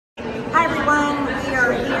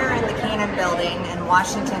building in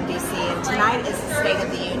Washington, D.C., and tonight is the State of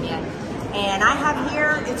the Union. And I have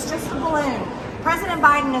here, it's just a balloon. President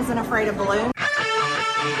Biden isn't afraid of balloons.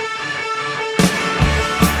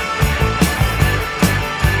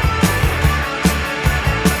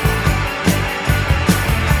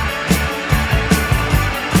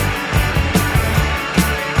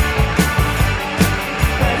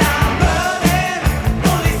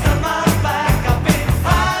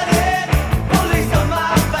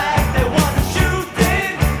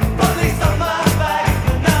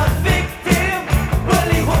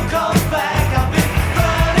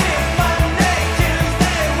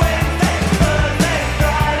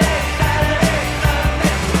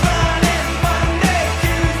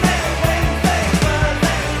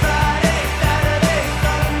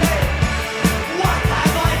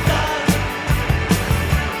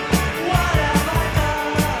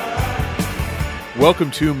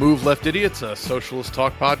 Welcome to Move Left Idiots, a socialist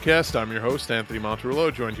talk podcast. I'm your host, Anthony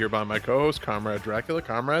Monterillo, joined here by my co-host, Comrade Dracula.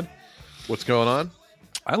 Comrade, what's going on?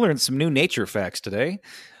 I learned some new nature facts today.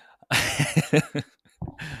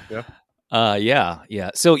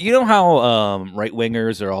 Yeah. So you know how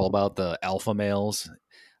right-wingers are all about the alpha males?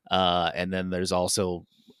 And then there's also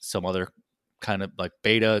some other kind of like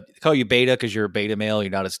beta. They call you beta because you're a beta male.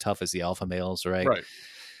 You're not as tough as the alpha males, right? Right.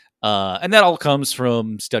 And that all comes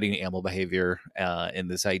from studying animal behavior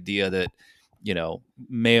and this idea that,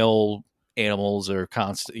 male animals are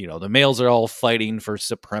constant, the males are all fighting for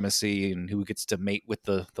supremacy and who gets to mate with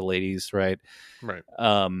the ladies, right? Right.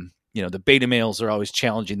 The beta males are always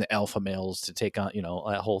challenging the alpha males to take on,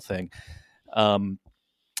 that whole thing. And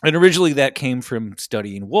originally that came from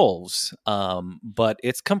studying wolves, but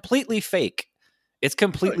it's completely fake. It's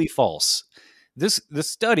completely false. This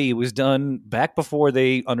study was done back before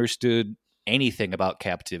they understood anything about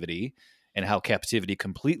captivity and how captivity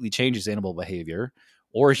completely changes animal behavior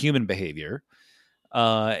or human behavior.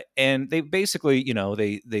 And they basically,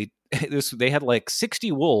 they had like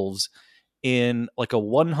 60 wolves in like a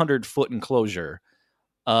 100-foot enclosure,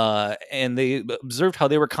 and they observed how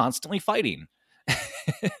they were constantly fighting.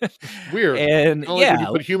 Weird. And when you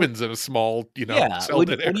put humans in a small, when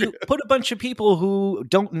you put a bunch of people who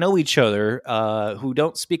don't know each other, who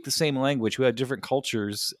don't speak the same language, who have different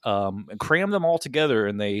cultures, and cram them all together,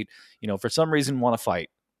 and they, for some reason want to fight.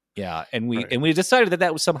 Yeah, and we decided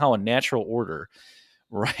that was somehow a natural order,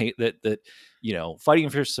 right? That fighting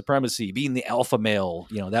for supremacy, being the alpha male,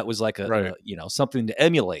 that was like a something to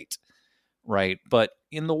emulate, right? But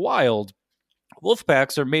in the wild, wolf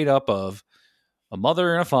packs are made up of a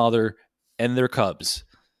mother and a father and their cubs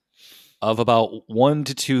of about 1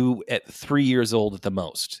 to 2 at 3 years old at the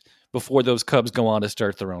most, before those cubs go on to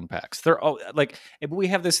start their own packs. They're all like, we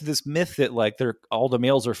have this myth that like all the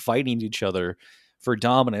males are fighting each other for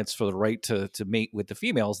dominance, for the right to mate with the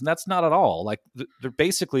females. And that's not at all. Like they're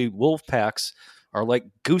basically, wolf packs are like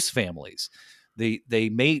goose families. They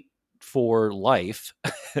mate for life.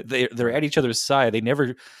 They're at each other's side. They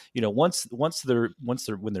never, when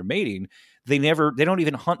they're mating, they don't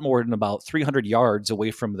even hunt more than about 300 yards away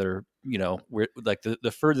from their, where like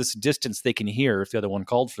the furthest distance they can hear if the other one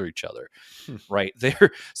called for each other. Right.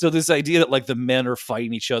 So this idea that like the men are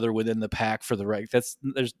fighting each other within the pack for the right,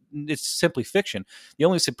 it's simply fiction. The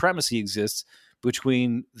only supremacy exists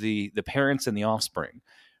between the parents and the offspring.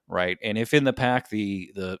 Right. And if in the pack,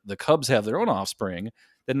 the cubs have their own offspring,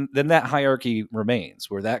 then that hierarchy remains,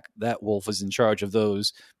 where that wolf is in charge of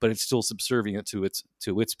those, but it's still subservient to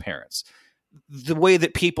its parents, the way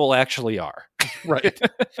that people actually are. Right.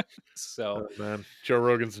 So, man, Joe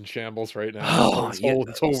Rogan's in shambles right now. His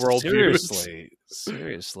whole world seriously.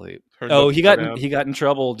 He got in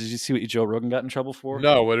trouble. Did you see what Joe Rogan got in trouble for?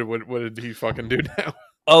 No. What did he fucking do now?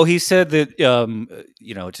 Oh, he said that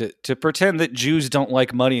to pretend that Jews don't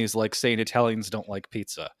like money is like saying Italians don't like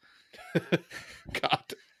pizza.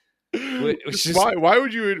 God. Why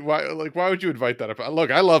would you invite that up?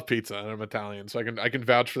 Look, I love pizza and I'm Italian, so I can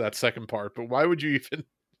vouch for that second part, but why would you even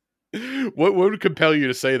what would compel you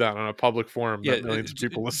to say that on a public forum that millions of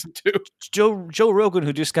people listen to? Joe Rogan,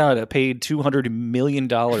 who just got paid $200 million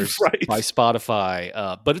by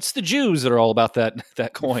Spotify, but it's the Jews that are all about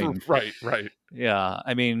that coin. Right. Yeah,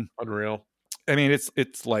 I mean, unreal. I mean,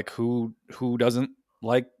 it's like who doesn't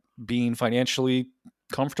like being financially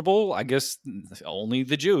comfortable? I guess only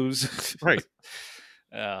the Jews. Right.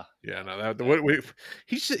 Yeah. No,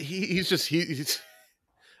 he's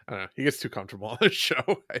I don't know, he gets too comfortable on the show,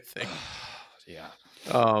 I think. Yeah.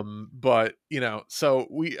 But so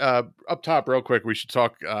we up top real quick, we should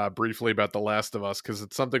talk briefly about The Last of Us, because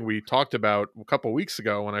it's something we talked about a couple weeks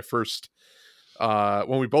ago when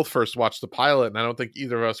when we both first watched the pilot, and I don't think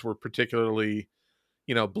either of us were particularly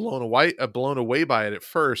blown away by it at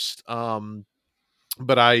first.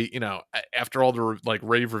 But I, after all the like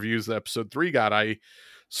rave reviews that episode 3 got, I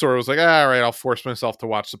sort of was like, all right, I'll force myself to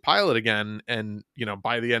watch the pilot again. And,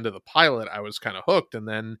 by the end of the pilot, I was kind of hooked. And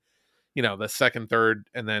then, the second, third,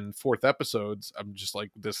 and then fourth episodes, I'm just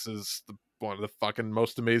like, this is one of the fucking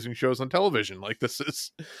most amazing shows on television. Like, this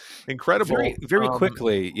is incredible. Very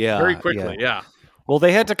quickly. Yeah. Very quickly. Yeah. Well,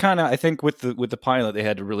 they had to kind of, I think with the pilot, they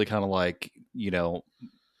had to really kind of like,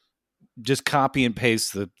 just copy and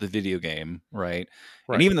paste the video game, right?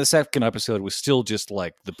 And even the second episode was still just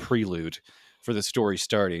like the prelude for the story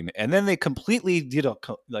starting, and then they completely did a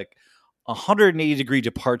 180-degree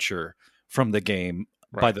departure from the game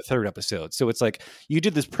by the third episode. So it's like you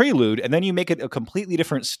did this prelude, and then you make it a completely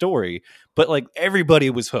different story, but like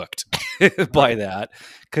everybody was hooked by that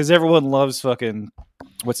because everyone loves fucking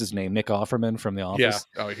what's his name, Nick Offerman from The Office.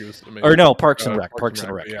 Yeah, he was amazing. Or no, Parks and Rec.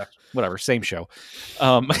 Yeah, whatever, same show.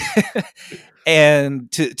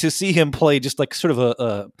 And to see him play just like sort of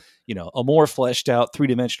a more fleshed out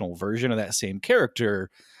 3-dimensional version of that same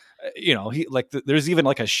character, he like there's even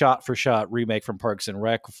like a shot for shot remake from Parks and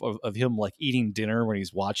Rec of him like eating dinner when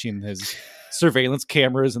he's watching his surveillance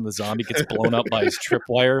cameras and the zombie gets blown up by his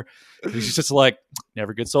tripwire. He's just like,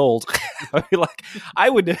 never gets old. I mean, like,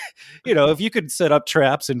 I would, if you could set up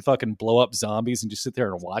traps and fucking blow up zombies and just sit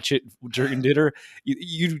there and watch it during dinner,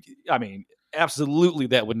 I mean, absolutely,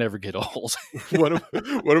 that would never get old. One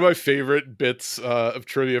of my favorite bits of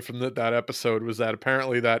trivia from that episode was that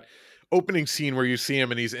apparently that opening scene where you see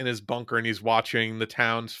him and he's in his bunker and he's watching the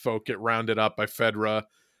townsfolk get rounded up by Fedra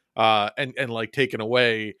and like taken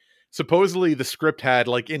away. Supposedly the script had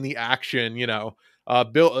like in the action,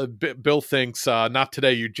 Bill thinks not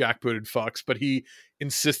today, you jackbooted fucks, but he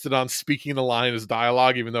insisted on speaking the line as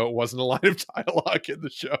dialogue, even though it wasn't a line of dialogue in the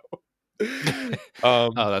show.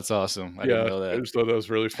 Oh, that's awesome. I didn't know that. I just thought that was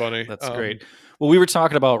really funny. That's great. Well, we were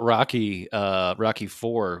talking about Rocky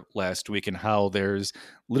 4 last week and how there's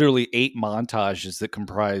literally 8 montages that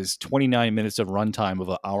comprise 29 minutes of runtime of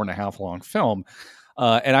an hour and a half long film.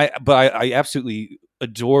 And I absolutely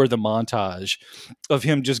adore the montage of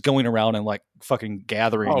him just going around and like fucking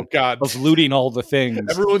gathering, of looting all the things.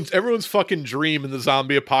 Everyone's fucking dream in the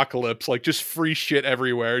zombie apocalypse, like just free shit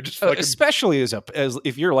everywhere. Just fucking... especially as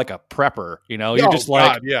if you're like a prepper, you're just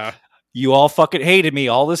like, yeah. You all fucking hated me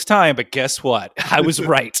all this time, but guess what? I was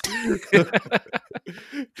right.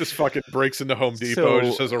 Just fucking breaks into Home Depot,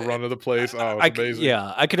 just has a run of the place. Oh, it's amazing.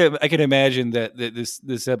 Yeah, I could imagine that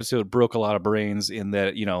this episode broke a lot of brains in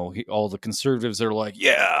that, all the conservatives are like,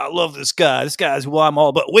 yeah, I love this guy. This guy's who I'm all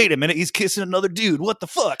about. Wait a minute, he's kissing another dude. What the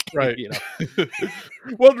fuck? Right.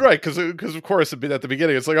 Well, right, because of course at the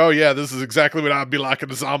beginning it's like, oh yeah, this is exactly what I'd be like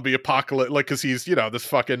in a zombie apocalypse, like because he's this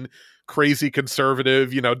fucking crazy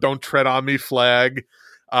conservative, don't tread on me flag,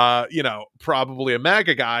 probably a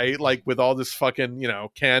MAGA guy, like with all this fucking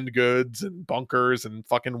canned goods and bunkers and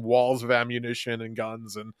fucking walls of ammunition and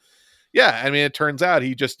guns. And yeah, I mean, it turns out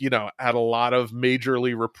he just had a lot of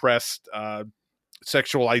majorly repressed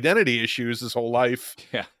sexual identity issues his whole life.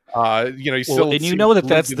 Yeah. He still, and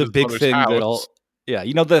that's the big thing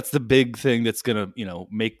that's the big thing that's gonna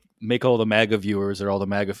make all the MAGA viewers or all the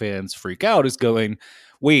MAGA fans freak out, is going,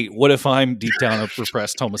 wait, what if I'm deep down a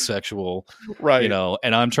repressed homosexual, right?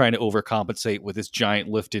 And I'm trying to overcompensate with this giant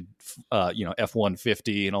lifted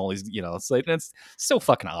F-150 and all these, it's like, that's so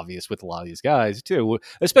fucking obvious with a lot of these guys too,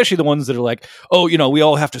 especially the ones that are like, oh, we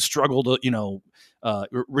all have to struggle to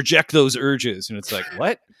reject those urges, and it's like,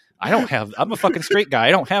 what? I'm a fucking straight guy.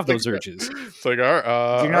 I don't have those urges. It's like,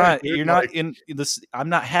 you're not in this. I'm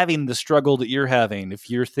not having the struggle that you're having.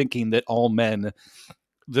 If you're thinking that all men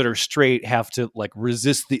that are straight have to like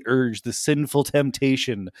resist the urge, the sinful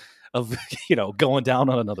temptation of, going down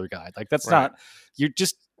on another guy. Like that's not, you're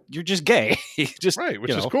just gay. Which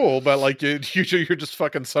is cool, but like you're just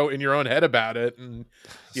fucking so in your own head about it, and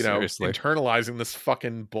seriously, internalizing this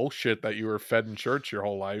fucking bullshit that you were fed in church your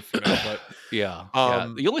whole life. But yeah.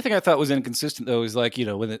 The only thing I thought was inconsistent though is like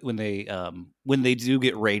when they do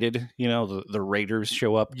get raided, the raiders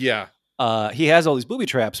show up. Yeah. He has all these booby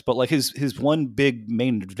traps, but like his one big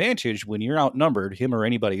main advantage when you're outnumbered, him or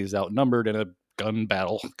anybody who's outnumbered in a gun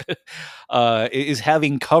battle, is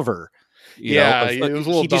having cover. It was a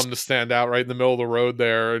little dumb to stand out right in the middle of the road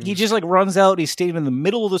there. And... he just like runs out. He's standing in the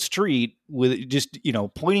middle of the street with just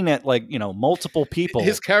pointing at like multiple people.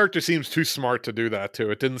 His character seems too smart to do that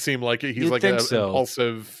too. It didn't seem like he's like an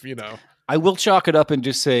impulsive. I will chalk it up and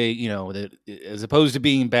just say, that as opposed to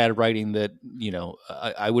being bad writing, that,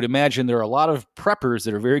 I would imagine there are a lot of preppers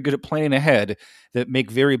that are very good at planning ahead that make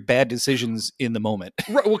very bad decisions in the moment.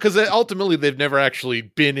 Right. Well, because ultimately they've never actually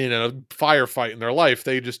been in a firefight in their life.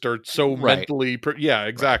 They just are so mentally. Yeah,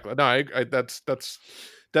 exactly. Right. No, that's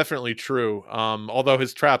definitely true. Although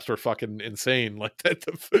his traps were fucking insane, like that,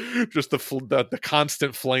 just the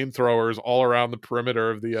constant flamethrowers all around the perimeter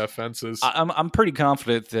of the fences. I'm pretty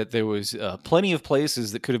confident that there was plenty of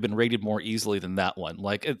places that could have been raided more easily than that one.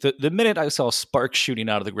 Like the minute I saw sparks shooting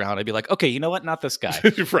out of the ground, I'd be like, okay, you know what? Not this guy.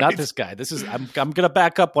 Right. Not this guy. I'm gonna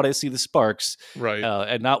back up when I see the sparks, right,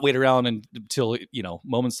 and not wait around until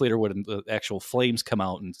moments later when the actual flames come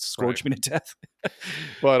out and scorch me to death.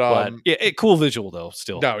 But yeah, cool visual though.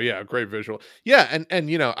 Still, no, yeah, great visual. Yeah, and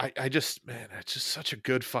I just, man, it's just such a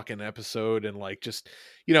good fucking episode, and like just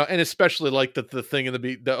and especially like the thing in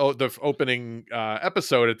the opening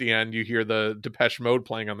episode at the end, you hear the Depeche Mode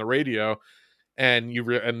playing on the radio, and you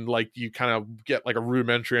kind of get like a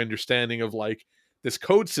rudimentary understanding of like this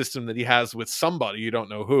code system that he has with somebody, you don't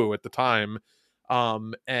know who at the time,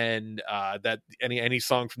 and that any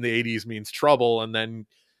song from the 80s means trouble, and then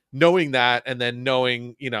knowing that, and then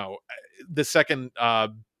knowing the second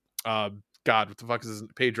God, what the fuck is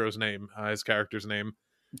Pedro's name, his character's name,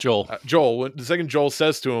 Joel. When the second Joel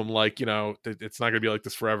says to him, like, it's not gonna be like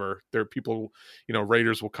this forever, there are people,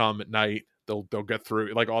 raiders will come at night, they'll get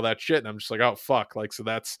through, like all that shit, and I'm just like, oh fuck, like, so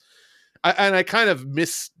that's I kind of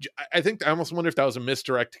I think I almost wonder if that was a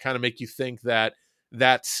misdirect to kind of make you think that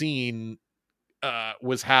scene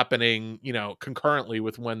was happening concurrently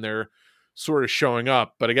with when they're sort of showing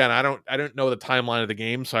up. But again, I don't know the timeline of the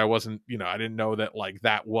game, so I wasn't, I didn't know that like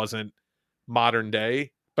that wasn't modern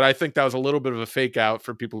day. But I think that was a little bit of a fake out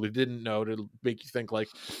for people who didn't know, to make you think like,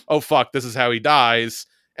 oh fuck, this is how he dies,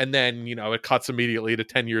 and then it cuts immediately to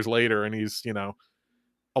 10 years later and he's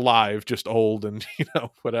alive, just old, and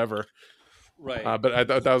whatever. Right. But I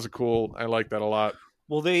thought that was I like that a lot.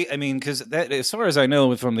 Well, because that, as far as I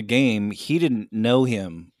know from the game, he didn't know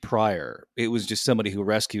him prior. It was just somebody who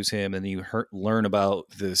rescues him, and you learn about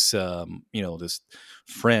this, this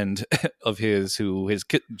friend of his who has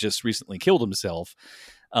just recently killed himself.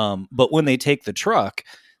 But when they take the truck,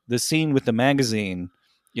 the scene with the magazine,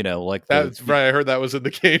 like that's right. I heard that was in the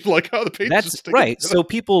game. Like, oh, the page. That's right. So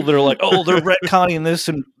people that are like, oh, they're retconning this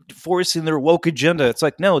and forcing their woke agenda. It's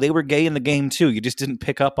like, no, they were gay in the game too. You just didn't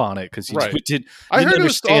pick up on it because you didn't. I heard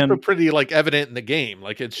understand. It was also pretty like evident in the game.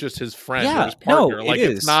 Like, it's just his friend or his partner. No, like,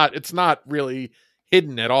 it's not really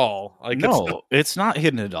hidden at all. Like, it's not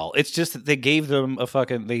hidden at all. It's just that they gave them a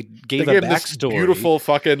backstory. Beautiful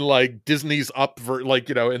fucking like Disney's like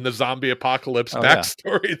in the zombie apocalypse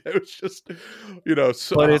backstory. That was just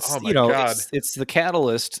so. But it's it's the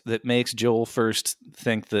catalyst that makes Joel first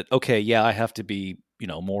think that, okay, yeah, I have to be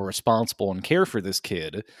more responsible and care for this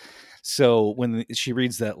kid. So when she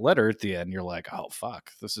reads that letter at the end, you're like, oh fuck,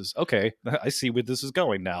 this is okay. I see where this is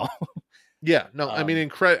going now. Yeah, no, I mean,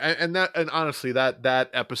 incredible, and honestly, that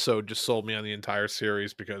episode just sold me on the entire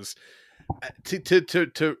series, because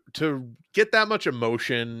to get that much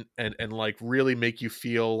emotion and like really make you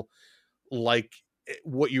feel like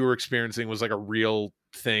what you were experiencing was like a real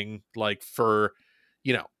thing, like for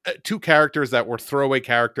two characters that were throwaway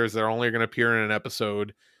characters that are only going to appear in an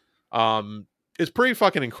episode, is pretty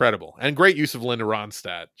fucking incredible, and great use of Linda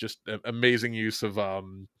Ronstadt, just amazing use of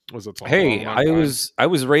Hey, I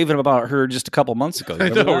was raving about her just a couple months ago. I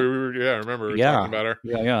know. I remember we were talking about her.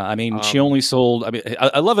 Yeah. I mean, she only sold. I mean,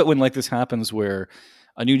 I love it when like this happens, where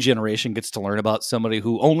a new generation gets to learn about somebody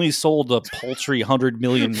who only sold a paltry 100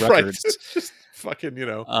 million records. Right. Just fucking,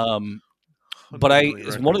 But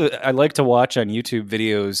I like to watch on YouTube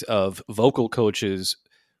videos of vocal coaches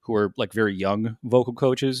who are like very young vocal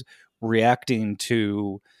coaches reacting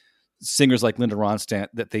to singers like Linda Ronstadt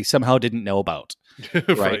that they somehow didn't know about,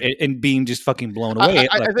 right? And being just fucking blown away.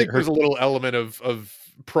 I think there's a little element of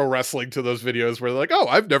pro wrestling to those videos where they're like, oh,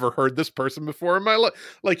 I've never heard this person before in my life.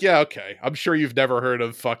 Like, yeah, okay, I'm sure you've never heard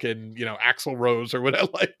of fucking Axl Rose or whatever.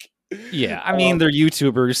 Like, yeah, I mean, they're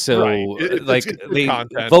YouTubers, so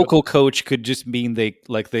right. Vocal coach could just mean they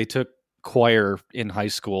took choir in high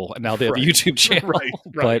school and now they have a YouTube channel.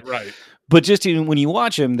 Right. But just even when you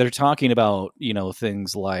watch them, they're talking about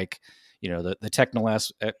things like the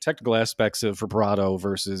technical aspects of vibrato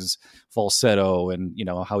versus falsetto, and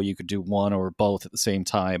how you could do one or both at the same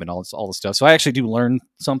time, and all this stuff. So I actually do learn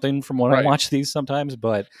something from when I watch these sometimes.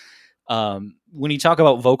 But when you talk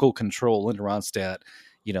about vocal control, Linda Ronstadt,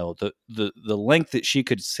 the length that she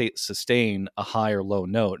could sustain a high or low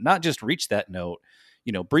note, not just reach that note,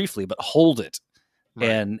 briefly, but hold it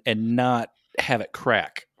and not have it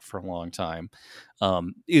crack for a long time,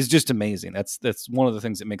 is just amazing. That's one of the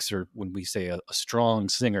things that makes her, when we say a strong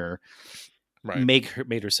singer, made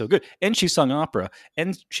her so good. And she sung opera,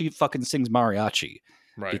 and she fucking sings mariachi.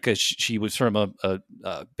 Right. Because she was from a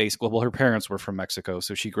basic, well, her parents were from Mexico,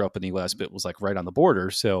 so she grew up in the U.S., but it was like right on the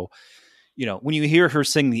border. So, when you hear her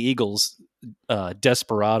sing the Eagles'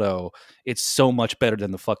 Desperado, it's so much better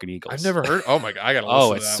than the fucking Eagles. I've never heard. Oh my god, I gotta listen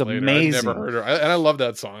to that it's later. Amazing. I've never heard her, and I love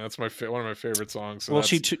that song. That's one of my favorite songs. So well,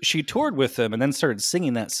 she toured with them and then started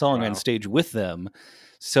singing that song on stage with them.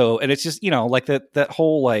 So, and it's just like that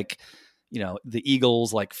whole like. The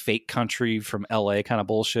Eagles, like fake country from LA kind of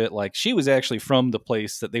bullshit. Like she was actually from the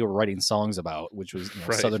place that they were writing songs about, which was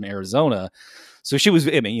Southern Arizona. So she was,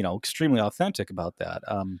 extremely authentic about that.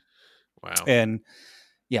 Wow. And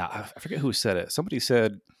yeah, I forget who said it. Somebody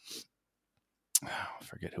said, I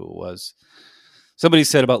forget who it was. Somebody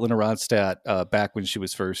said about Linda Ronstadt back when she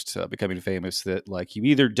was first becoming famous that like you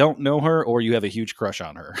either don't know her or you have a huge crush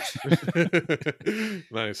on her.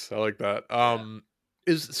 Nice. I like that.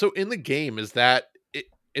 So in the game, is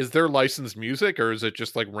there licensed music, or is it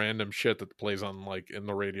just like random shit that plays on like in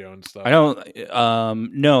the radio and stuff? I don't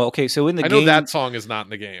no. Okay, so in the game, I know that song is not in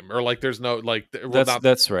the game, or like there's no like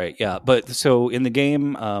that's right. Yeah, but so in the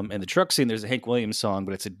game, in the truck scene, there's a Hank Williams song,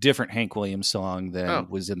 but it's a different Hank Williams song than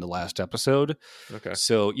was in the last episode. Okay.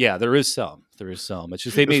 So yeah, there is some. It's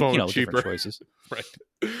just they made different choices. Right.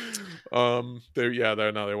 They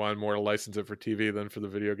wanted more to license it for TV than for the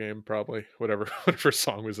video game, probably. Whatever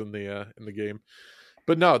song was in the game.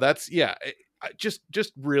 But no, that's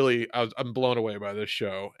just really I'm blown away by this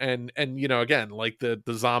show. And again, like the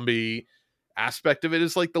zombie aspect of it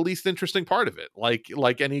is like the least interesting part of it.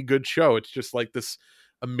 Like any good show, it's just like this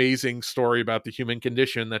amazing story about the human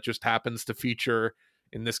condition that just happens to feature,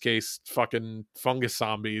 in this case, fucking fungus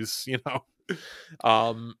zombies,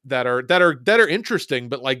 that are interesting,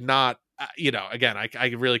 but like not, again,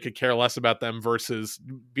 I really could care less about them versus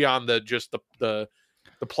beyond the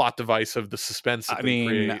plot device of the suspense. I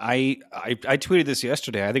mean, I tweeted this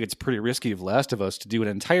yesterday. I think it's pretty risky of Last of Us to do an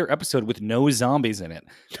entire episode with no zombies in it.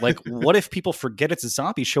 Like, what if people forget it's a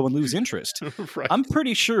zombie show and lose interest? Right. I'm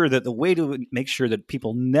pretty sure that the way to make sure that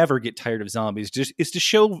people never get tired of zombies is to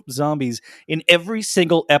show zombies in every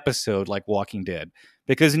single episode, like Walking Dead,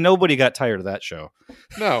 because nobody got tired of that show.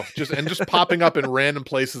 No, just popping up in random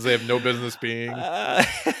places they have no business being.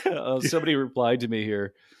 Somebody replied to me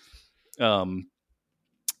here.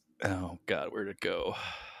 Oh God, where'd it go?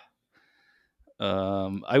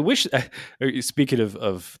 I wish. Speaking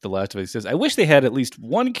of The Last of Us, says I wish they had at least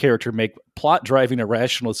one character make plot driving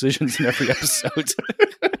irrational decisions in every episode.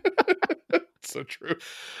 So true.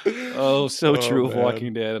 Oh, so true of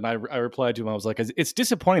Walking Dead. And I replied to him. I was like, it's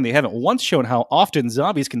disappointing they haven't once shown how often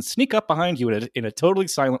zombies can sneak up behind you in a totally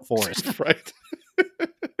silent forest. Right.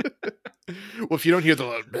 Well, if you don't hear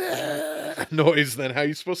the noise, then how are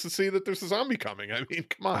you supposed to see that there's a zombie coming? I mean,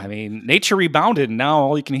 come on. I mean, nature rebounded, and now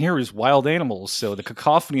all you can hear is wild animals. So the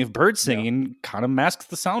cacophony of birds singing kind of masks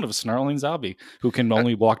the sound of a snarling zombie who can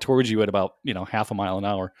only walk towards you at about half a mile an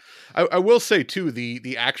hour. I will say too,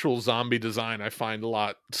 the actual zombie design I find a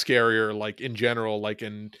lot scarier, like in general, like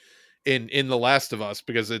in The Last of Us,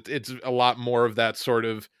 because it's a lot more of that sort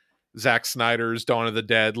of Zack Snyder's Dawn of the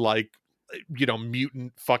Dead, like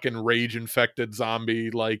mutant fucking rage infected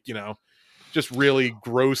zombie, like just really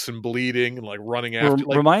gross and bleeding and like running after.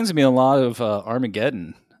 Reminds me a lot of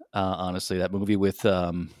Armageddon. Honestly, that movie with what's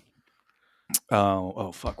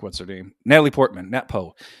her name? Natalie Portman, Nat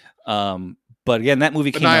Poe. But again, that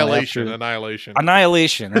movie came Annihilation. out after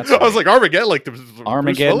Annihilation. That's right. I was like Armageddon, like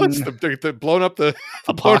Armageddon, the blown up the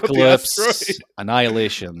Apocalypse,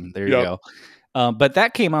 Annihilation. There you go. But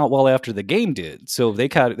that came out well after the game did, so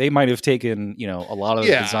they might have taken a lot of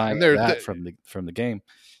the design of that from the game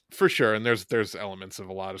for sure. And there's elements of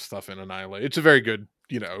a lot of stuff in Annihilate. It's a very good,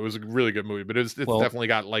 it was a really good movie, but it's definitely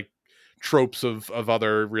got like tropes of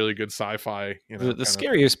other really good sci-fi. The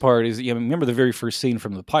scariest part is remember the very first scene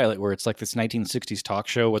from the pilot where it's like this 1960s talk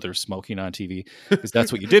show where they're smoking on TV, because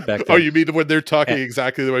that's what you did back then. Oh, you mean when they're talking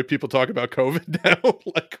exactly the way people talk about COVID now?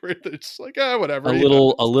 Like where it's just like whatever. A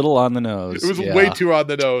little on the nose. It was way too on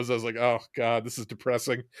the nose. I was like, oh God, this is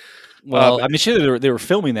depressing. Well, I'm sure they were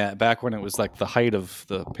filming that back when it was like the height of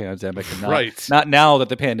the pandemic, and not now that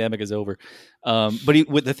the pandemic is over. But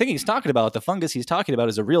the thing he's talking about, the fungus he's talking about,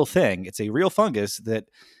 is a real thing. It's a real fungus that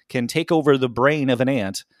can take over the brain of an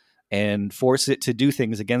ant and force it to do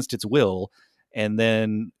things against its will. And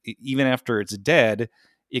then even after it's dead,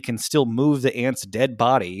 it can still move the ant's dead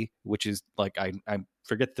body, which is like, I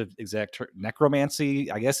forget the exact term,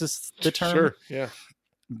 necromancy, I guess is the term. Sure, yeah.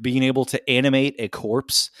 being able to animate a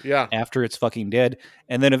corpse after it's fucking dead.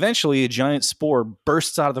 And then eventually a giant spore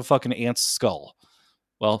bursts out of the fucking ant's skull.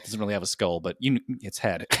 Well, it doesn't really have a skull, but its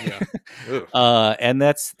head. Yeah.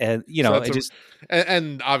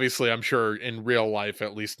 And obviously I'm sure in real life,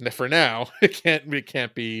 at least for now, it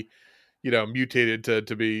can't be, mutated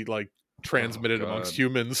to be like transmitted amongst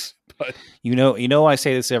humans. But I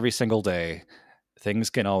say this every single day.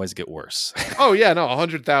 Things can always get worse. Oh yeah, no,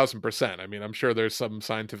 100,000%. I mean, I'm sure there's some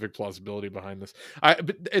scientific plausibility behind this.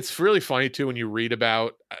 But it's really funny too when you read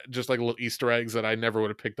about just like little Easter eggs that I never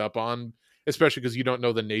would have picked up on, especially because you don't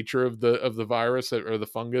know the nature of the virus or the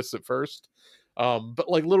fungus at first. But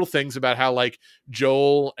like little things about how like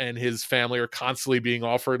Joel and his family are constantly being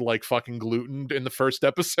offered like fucking gluten in the first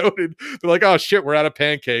episode, and they're like, "Oh shit, we're out of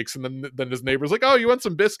pancakes," and then his neighbor's like, "Oh, you want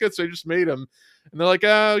some biscuits? I just made them." And they're like,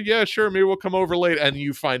 yeah, sure, maybe we'll come over late. And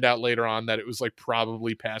you find out later on that it was like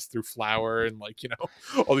probably passed through flour, and like,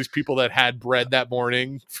 all these people that had bread that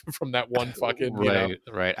morning from that one fucking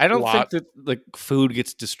right. I don't think that like food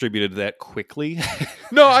gets distributed that quickly.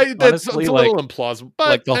 No, that's a little implausible. But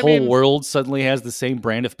like the whole world suddenly has the same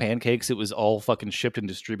brand of pancakes. It was all fucking shipped and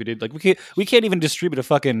distributed. Like we can't even distribute a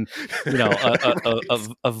fucking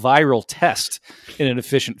a viral test in an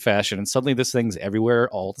efficient fashion, and suddenly this thing's everywhere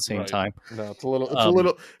all at the same time. No,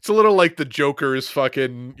 it's a little like the Joker's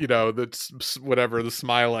fucking, that's whatever, the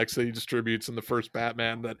Smilex that he distributes in the first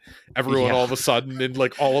Batman, that everyone all of a sudden in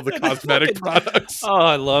like all of the cosmetic products. Oh,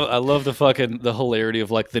 I love the hilarity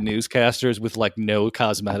of like the newscasters with like no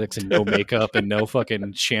cosmetics and no makeup and no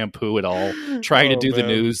fucking shampoo at all, trying to do the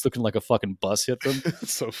news looking like a fucking bus hit them.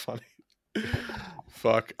 It's so funny.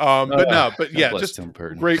 Fuck. But yeah, just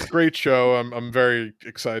great show. I'm very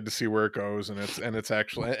excited to see where it goes, and it's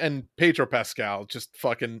actually, and Pedro Pascal just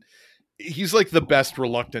fucking, he's like the best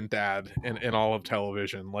reluctant dad in all of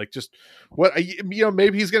television. Like just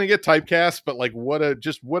maybe he's gonna get typecast, but like what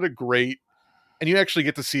a great, and you actually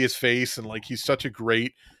get to see his face, and like he's such a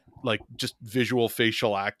great like just visual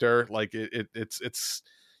facial actor. Like it's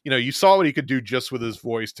you saw what he could do just with his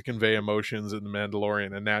voice to convey emotions in The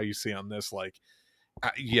Mandalorian, and now you see on this like.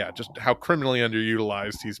 Just how criminally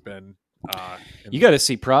underutilized he's been. You got to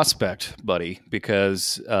see Prospect, buddy,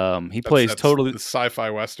 because he plays totally the sci-fi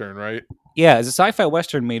western, right? Yeah, it's a sci-fi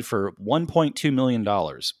western made for $1.2 million,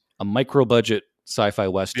 a micro-budget sci-fi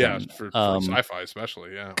western. Yeah, for sci-fi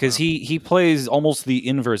especially. Yeah, because he plays almost the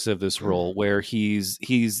inverse of this role, where he's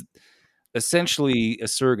essentially a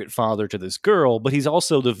surrogate father to this girl, but he's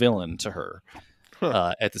also the villain to her.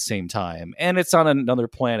 At the same time, and it's on another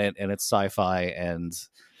planet, and it's sci-fi, and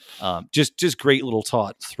just great little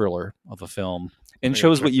taut thriller of a film, and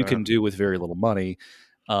shows what you can do with very little money.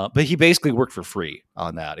 But he basically worked for free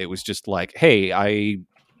on that. It was just like, hey, I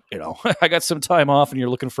got some time off, and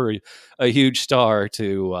you're looking for a huge star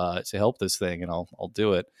to help this thing, and I'll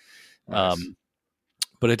do it. Nice.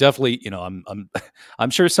 But it definitely,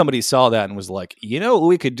 I'm sure somebody saw that and was like, what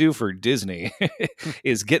we could do for Disney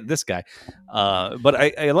is get this guy. But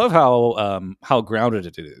I love how grounded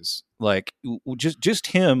it is. Like just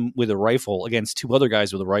him with a rifle against two other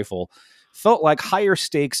guys with a rifle felt like higher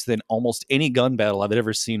stakes than almost any gun battle I've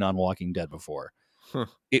ever seen on Walking Dead before. Huh.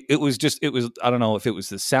 It was I don't know if it was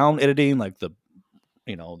the sound editing, like the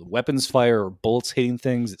weapons fire or bullets hitting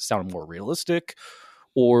things, it sounded more realistic.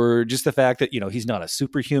 Or just the fact that, he's not a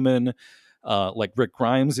superhuman like Rick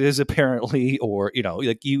Grimes is apparently, or,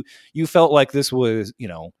 like you felt like this was,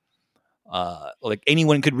 like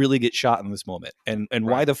anyone could really get shot in this moment. And right.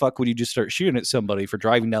 Why the fuck would you just start shooting at somebody for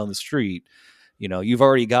driving down the street? You've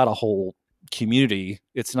already got a whole community.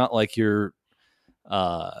 It's not like you're,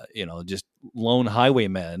 just lone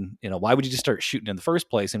highwaymen. Why would you just start shooting in the first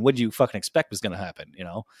place? And what do you fucking expect was going to happen?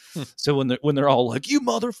 So when they're all like, "You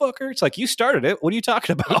motherfucker," it's like, you started it. What are you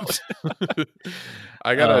talking about?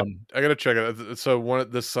 I gotta check it. So one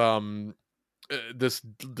of this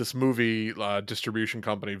movie distribution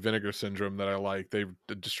company, Vinegar Syndrome, that I like, they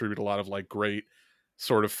distribute a lot of like great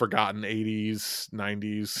sort of forgotten 80s,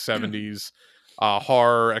 90s, 70s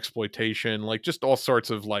horror, exploitation, like just all sorts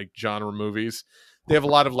of like genre movies. They have a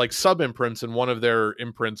lot of like sub imprints, and one of their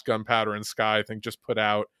imprints, Gunpowder and Sky, I think just put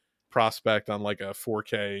out Prospect on like a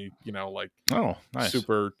 4K, like nice.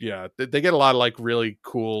 Super. Yeah, they get a lot of like really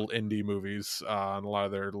cool indie movies on a lot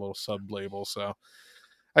of their little sub labels. So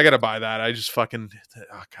I gotta buy that. I just fucking they're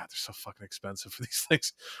so fucking expensive for these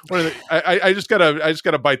things. I just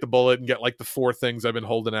gotta bite the bullet and get like the 4 things I've been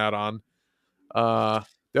holding out on.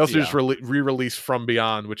 They also just re-released From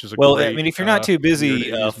Beyond, which is a well. great, I mean, if you're not too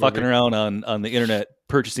busy fucking movie. around on the internet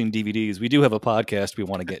purchasing DVDs, we do have a podcast we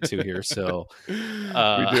want to get to here. So we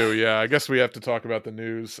do, yeah. I guess we have to talk about the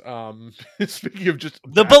news. Speaking of just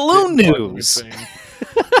the balloon news.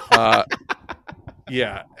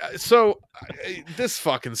 Yeah. So this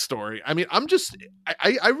fucking story. I mean,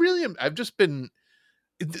 I really am. I've just been.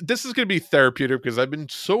 This is going to be therapeutic because I've been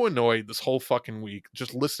so annoyed this whole fucking week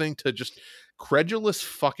just listening to just credulous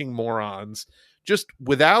fucking morons just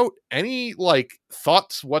without any like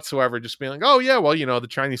thoughts whatsoever, just being like, oh yeah, well, you know, the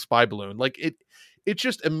Chinese spy balloon. Like it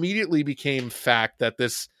just immediately became fact that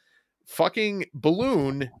this fucking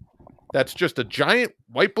balloon that's just a giant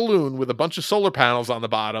white balloon with a bunch of solar panels on the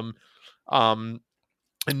bottom, and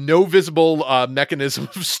no visible mechanism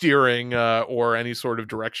of steering or any sort of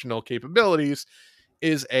directional capabilities,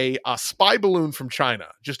 is a spy balloon from China.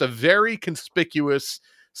 Just a very conspicuous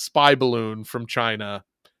spy balloon from China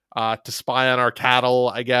to spy on our cattle,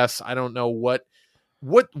 I guess. I don't know what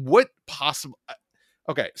possible.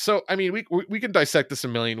 Okay, so I mean, we can dissect this a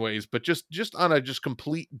million ways, but just on a just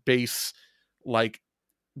complete base, like,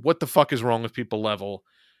 what the fuck is wrong with people level,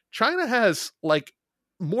 China has like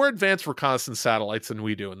more advanced reconnaissance satellites than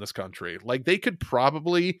we do in this country. Like, they could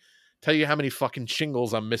probably tell you how many fucking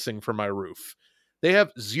shingles I'm missing from my roof. They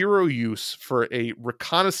have zero use for a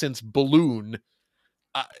reconnaissance balloon,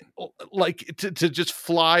 like to just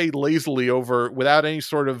fly lazily over without any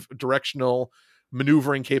sort of directional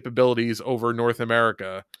maneuvering capabilities over North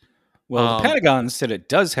America. Well, the Pentagon said it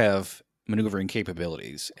does have maneuvering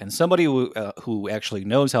capabilities, and somebody who actually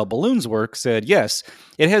knows how balloons work said, yes,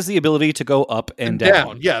 it has the ability to go up and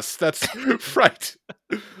down. Yes, that's right.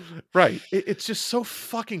 Right. It's just so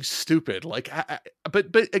fucking stupid. Like,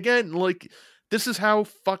 but again, like, this is how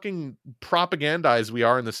fucking propagandized we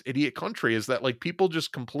are in this idiot country, is that like people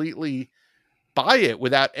just completely buy it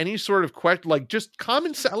without any sort of question, like just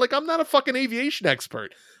common sense. Like, I'm not a fucking aviation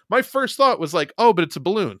expert. My first thought was like, oh, but it's a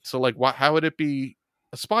balloon. So like, how would it be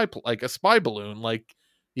a spy balloon? Like,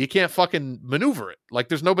 you can't fucking maneuver it. Like,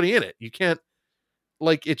 there's nobody in it. You can't,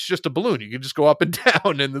 like, it's just a balloon. You can just go up and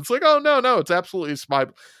down, and it's like, oh no, it's absolutely a spy.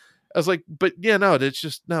 I was like, but yeah, no,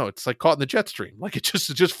 it's like caught in the jet stream. Like, it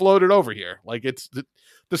just floated over here. Like,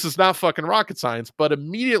 this is not fucking rocket science. But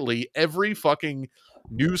immediately every fucking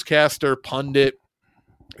newscaster, pundit,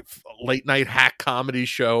 late night hack comedy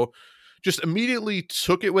show just immediately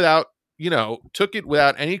took it without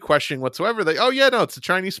any questioning whatsoever. Oh yeah, no, it's a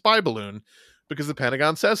Chinese spy balloon because the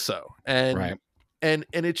Pentagon says so. And, right. and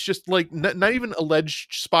it's just like not even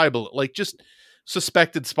alleged spy balloon, like just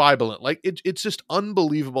suspected spy balloon. Like, it's just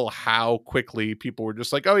unbelievable how quickly people were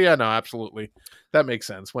just like, oh yeah, no, absolutely, that makes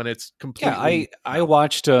sense, when it's completely. Yeah, I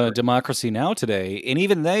watched Democracy Now! Today, and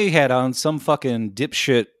even they had on some fucking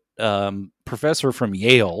dipshit professor from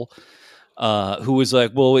Yale who was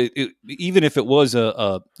like, well, even if it was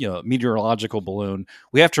a meteorological balloon,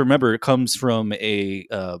 we have to remember it comes from a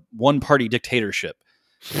one-party dictatorship.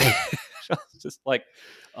 Just like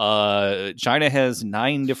China has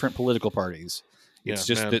 9 different political parties. It's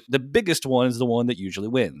just that the biggest one is the one that usually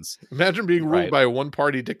wins. Imagine being ruled by a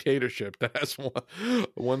one-party dictatorship that has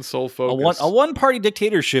one sole focus. A one-party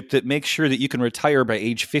dictatorship that makes sure that you can retire by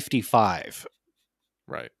age 55.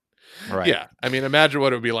 Right. Right. Yeah. I mean, imagine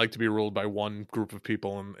what it would be like to be ruled by one group of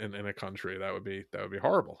people in a country. That would be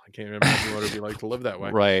horrible. I can't even imagine what it would be like to live that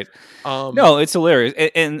way. Right. No, it's hilarious.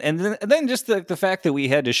 And then just the fact that we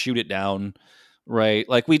had to shoot it down. Right.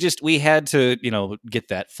 Like, we had to, get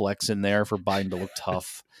that flex in there for Biden to look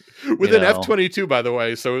tough. With an F-22, by the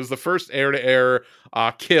way. So it was the first air-to-air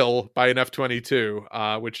kill by an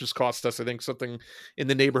F-22, which has cost us, I think, something in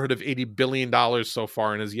the neighborhood of $80 billion so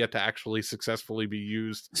far, and has yet to actually successfully be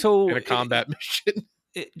used in a combat mission.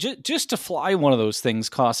 Just to fly one of those things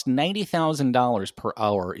cost $90,000 per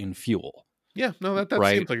hour in fuel. Yeah, no, that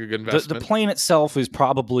right? Seems like a good investment. The plane itself is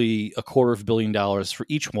probably $250 million for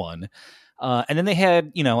each one. And then they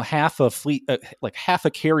had, half a fleet, like half a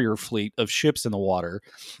carrier fleet of ships in the water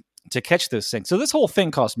to catch this thing. So this whole thing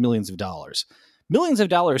cost millions of dollars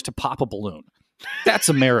to pop a balloon. That's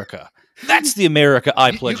America. That's the America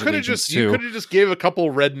I pledge allegiance to. You could have just gave a couple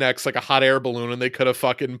rednecks like a hot air balloon, and they could have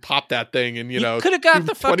fucking popped that thing. And you could have got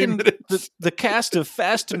the fucking the cast of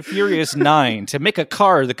Fast and Furious 9 to make a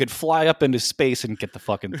car that could fly up into space and get the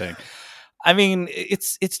fucking thing. I mean,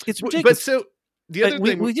 it's ridiculous. But so. The other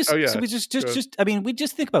thing, we just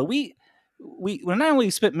think about it. We not only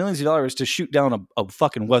spent millions of dollars to shoot down a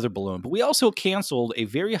fucking weather balloon, but we also canceled a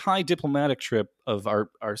very high diplomatic trip of our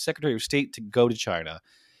Secretary of State to go to China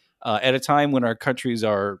at a time when our countries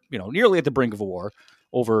are nearly at the brink of a war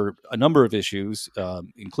over a number of issues,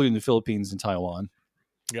 including the Philippines and Taiwan.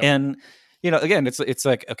 Yep. And again, it's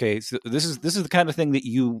like, okay, so this is the kind of thing that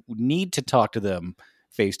you need to talk to them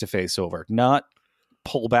face to face over, not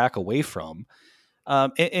pull back away from.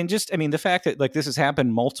 And just, I mean, the fact that like this has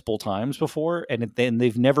happened multiple times before, and then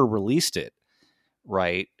they've never released it,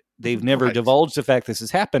 right? They've never divulged the fact this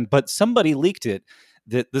has happened, but somebody leaked it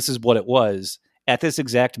that this is what it was at this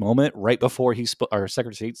exact moment, right before our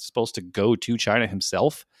Secretary of State's supposed to go to China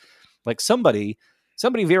himself. Like somebody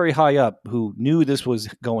very high up who knew this was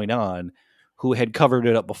going on, who had covered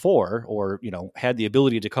it up before, or had the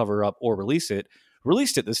ability to cover up or released it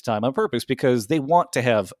this time on purpose because they want to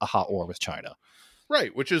have a hot war with China.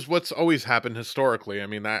 Right, which is what's always happened historically. I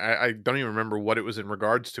mean, I don't even remember what it was in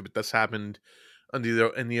regards to, but this happened in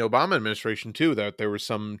the Obama administration too, that there was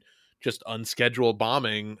some just unscheduled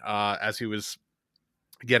bombing as he was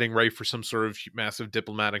getting ready for some sort of massive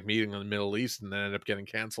diplomatic meeting in the Middle East, and then ended up getting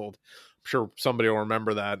canceled. I'm sure somebody will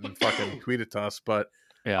remember that and fucking tweet it to us. But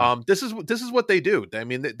yeah, this is what they do. I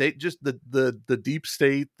mean, they just the deep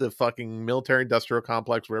state, the fucking military industrial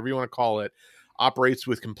complex, whatever you want to call it, operates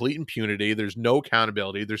with complete impunity. There's no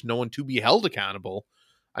accountability. There's no one to be held accountable.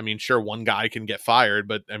 I mean, sure, one guy can get fired,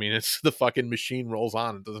 but I mean, it's the fucking machine rolls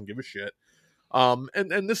on. It doesn't give a shit.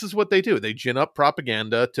 And this is what they do. They gin up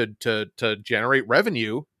propaganda to generate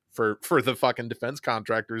revenue for the fucking defense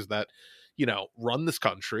contractors that, run this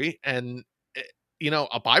country. And,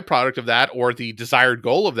 a byproduct of that, or the desired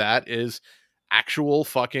goal of that, is actual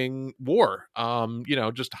fucking war.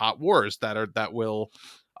 Just hot wars that will,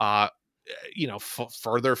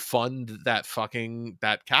 further fund that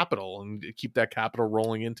capital and keep that capital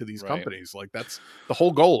rolling into these companies. Like that's the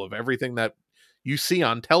whole goal of everything that you see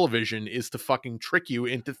on television, is to fucking trick you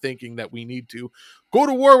into thinking that we need to go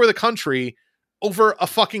to war with a country over a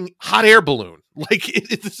fucking hot air balloon. Like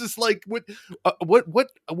this is like what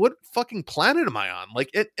fucking planet am I on?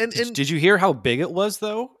 Like did you hear how big it was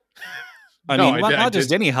though? I mean, not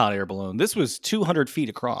just any hot air balloon. This was 200 feet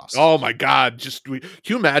across. Oh my God. Can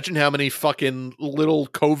you imagine how many fucking little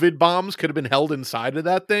COVID bombs could have been held inside of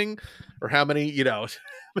that thing? Or how many,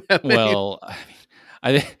 Well,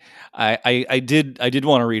 I did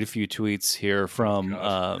want to read a few tweets here from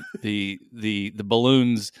the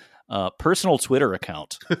balloon's personal Twitter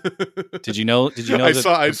account. Did you know?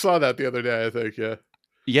 I saw that the other day, I think. Yeah.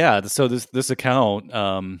 Yeah. So this account,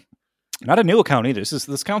 not a new account either.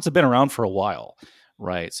 This accounts have been around for a while,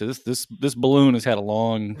 right? So this balloon has had a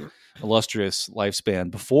long, illustrious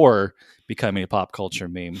lifespan before becoming a pop culture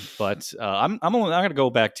meme. But I'm not going to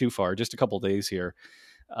go back too far. Just a couple days here,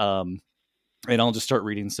 and I'll just start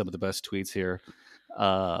reading some of the best tweets here.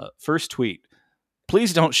 First tweet: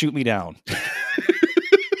 please don't shoot me down.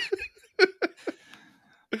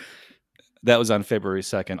 That was on February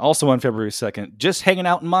 2nd. Also on February 2nd, just hanging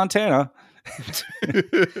out in Montana.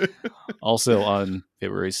 Also on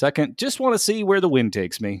February 2nd, just want to see where the wind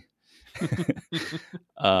takes me.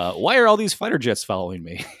 Why are all these fighter jets following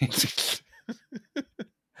me?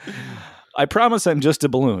 I promise I'm just a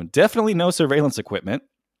balloon. Definitely no surveillance equipment.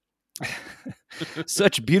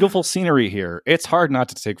 Such beautiful scenery here. It's hard not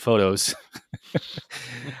to take photos.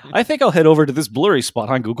 I think I'll head over to this blurry spot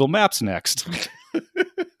on Google Maps next.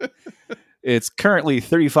 It's currently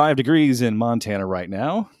 35 degrees in Montana right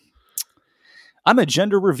now. I'm a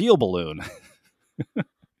gender reveal balloon.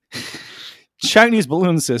 Chinese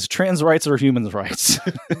balloon says trans rights are human rights.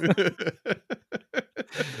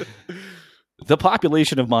 The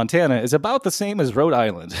population of Montana is about the same as Rhode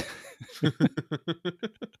Island.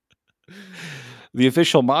 The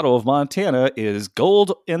official motto of Montana is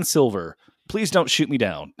gold and silver. Please don't shoot me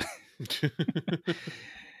down.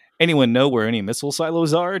 Anyone know where any missile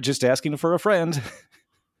silos are? Just asking for a friend.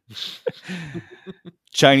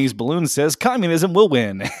 Chinese balloon says communism will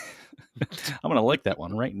win. I'm going to like that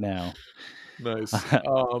one right now. Nice.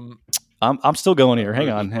 I'm still going here. Hang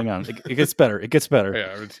on. It gets better.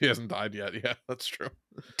 Yeah, he hasn't died yet. Yeah, that's true.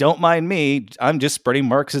 Don't mind me. I'm just spreading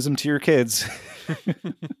Marxism to your kids.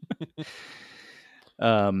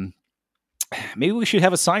 Maybe we should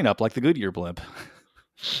have a sign up like the Goodyear blimp.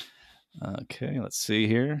 Okay, let's see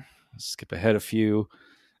here. Let's skip ahead a few.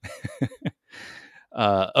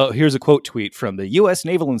 Here's a quote tweet from the U.S.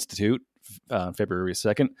 Naval Institute, February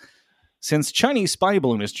 2nd. Since Chinese spy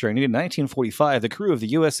balloonist training in 1945, the crew of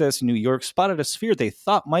the USS New York spotted a sphere they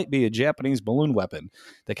thought might be a Japanese balloon weapon.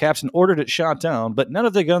 The captain ordered it shot down, but none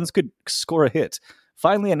of the guns could score a hit.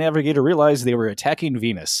 Finally, a navigator realized they were attacking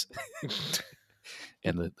Venus.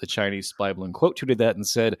 And the Chinese spy balloon quote tweeted that and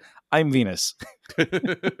said, "I'm Venus."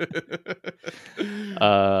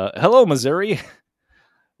 Hello, Missouri.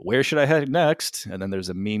 Where should I head next? And then there's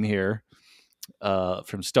a meme here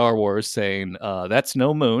from Star Wars saying, "That's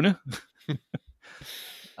no moon."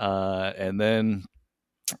 And then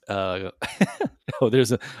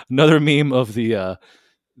there's another meme of the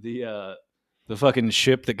fucking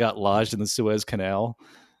ship that got lodged in the Suez Canal,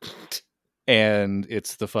 and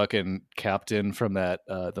it's the fucking captain from that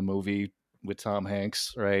the movie with Tom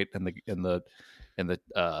Hanks, right? And the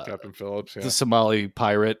Captain Phillips, the Somali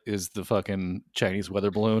pirate is the fucking Chinese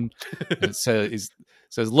weather balloon. It says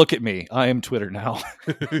 "Look at me, I am Twitter now."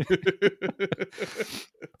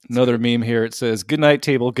 Another meme here. It says, "Good night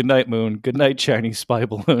table, good night moon, good night Chinese spy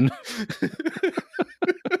balloon."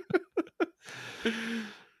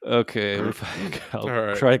 Okay,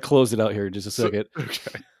 I'll try to close it out here in just a second.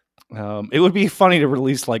 Okay. It would be funny to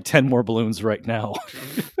release like 10 more balloons right now.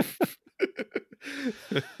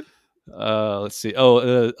 Let's see.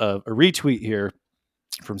 A retweet here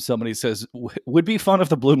from somebody says, "Would be fun if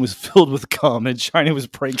the balloon was filled with cum and China was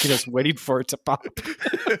pranking us waiting for it to pop."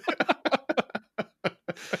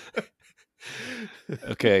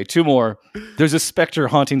 Okay, 2 more. There's a specter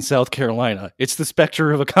haunting South Carolina. It's the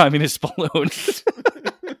specter of a communist balloon.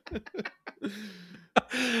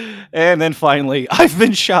 And then finally, "I've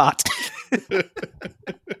been shot."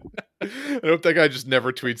 I hope that guy just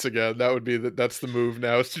never tweets again. That would be that's the move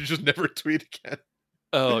now, is to just never tweet again.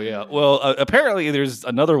 Oh yeah. Well, apparently there's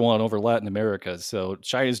another one over Latin America, so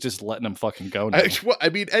China's just letting them fucking go now. I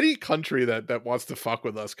mean, any country that wants to fuck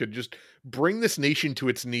with us could just bring this nation to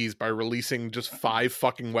its knees by releasing just 5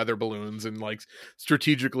 fucking weather balloons and like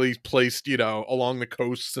strategically placed, along the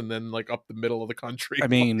coasts and then like up the middle of the country. I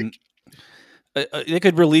mean, they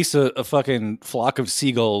could release a fucking flock of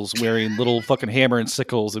seagulls wearing little fucking hammer and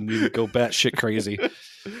sickles, and we would go batshit crazy.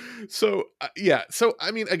 So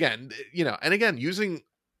I mean, again, and again, using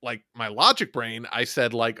like my logic brain, I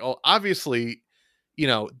said like, oh, obviously,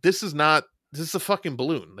 this is a fucking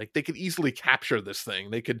balloon. Like they could easily capture this thing.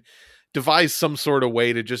 They could devise some sort of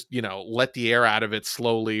way to just, let the air out of it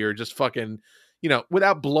slowly, or just fucking,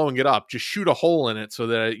 without blowing it up, just shoot a hole in it so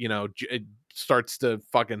that, it starts to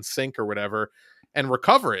fucking sink or whatever, and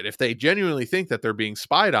recover it. If they genuinely think that they're being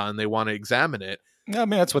spied on, they want to examine it. I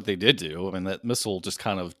mean, that's what they did do. I mean, that missile just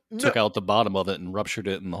kind of took out the bottom of it and ruptured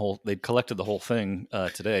it, and they collected the whole thing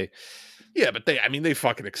today. Yeah, but they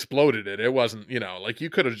fucking exploded it. It wasn't, like you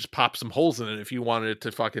could have just popped some holes in it if you wanted it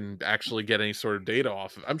to fucking actually get any sort of data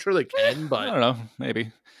off of it. I'm sure they can, but I don't know,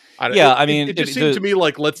 maybe. It just seemed to me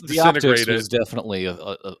like, let's disintegrate it. The optics was definitely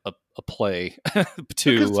a play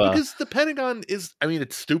because the Pentagon is, I mean,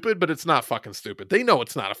 it's stupid, but it's not fucking stupid. They know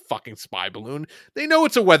it's not a fucking spy balloon. They know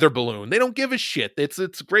it's a weather balloon. They don't give a shit.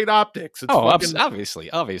 It's great optics. It's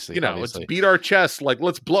obviously. Let's beat our chest. Like,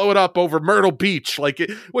 let's blow it up over Myrtle Beach. Like,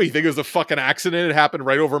 what, you think it was a fucking accident? It happened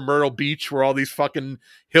right over Myrtle Beach, where all these fucking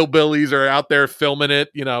hillbillies are out there filming it,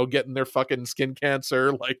 getting their fucking skin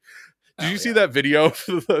cancer. Like, did you see that video of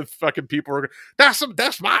the fucking people?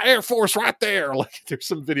 That's my Air Force right there. Like, there's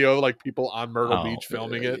some video of like people on Myrtle Beach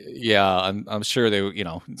filming it. Yeah, I'm sure they were,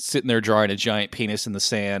 sitting there drawing a giant penis in the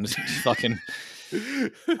sand. Fucking,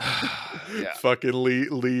 yeah. Fucking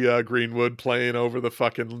Lee Greenwood playing over the PA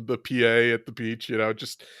at the beach.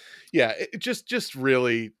 Just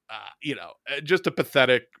really, just a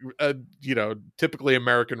pathetic, typically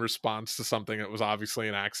American response to something that was obviously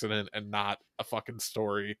an accident and not a fucking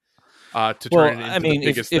story. To turn it into the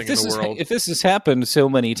biggest thing in the world. If this has happened so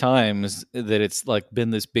many times that it's like been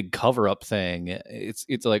this big cover up thing,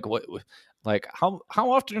 it's like what, like how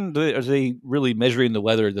often are they really measuring the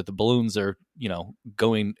weather that the balloons are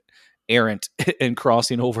going errant and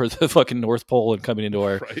crossing over the fucking North Pole and coming into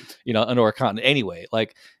our into our continent anyway?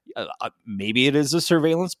 Like maybe it is a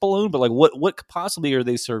surveillance balloon, but like what possibly are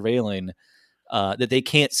they surveilling? That they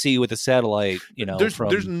can't see with a satellite,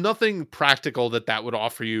 there's nothing practical that would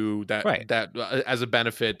offer you that as a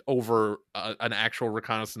benefit over an actual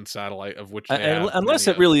reconnaissance satellite, of which unless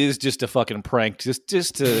it really is just a fucking prank, just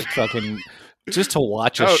to fucking just to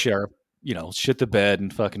watch us shit the bed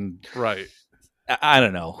and fucking right. I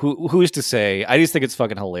don't know who is to say. I just think it's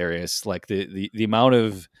fucking hilarious, like the amount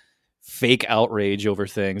of fake outrage over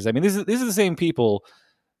things. I mean, these are the same people.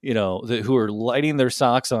 Who are lighting their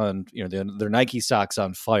socks on, their Nike socks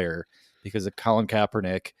on fire because of Colin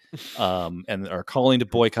Kaepernick, and are calling to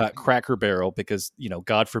boycott Cracker Barrel because,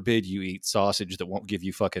 God forbid you eat sausage that won't give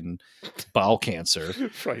you fucking bowel cancer.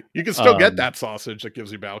 Right. You can still get that sausage that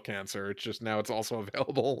gives you bowel cancer. It's just now it's also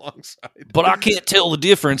available alongside. But I can't tell the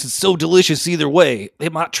difference. It's so delicious either way.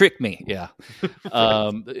 It might trick me. Yeah.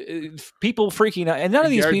 People freaking out. And none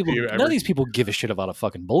of these people give a shit about a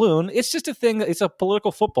fucking balloon. It's just a thing. It's a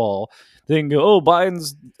political football thing. Oh,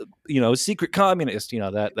 Biden's, secret communist,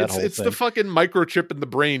 that whole thing. the fucking microchip in the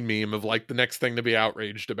brain meme of like the next thing to be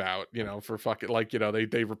outraged about, for fucking like,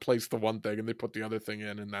 they replace the one thing and they put the other thing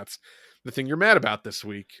in, and that's the thing you're mad about this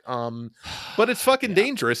week. But it's fucking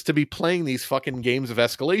dangerous to be playing these fucking games of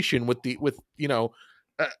escalation with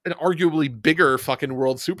an arguably bigger fucking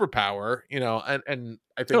world superpower, and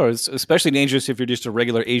I think it's especially dangerous if you're just a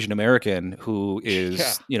regular Asian American who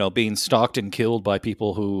is, being stalked and killed by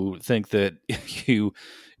people who think that you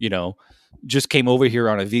just came over here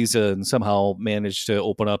on a visa and somehow managed to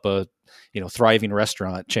open up a, thriving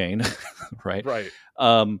restaurant chain. Right. Right.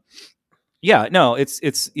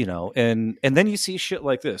 It's, and then you see shit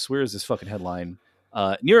like this. Where is this fucking headline?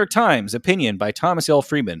 New York Times opinion by Thomas L.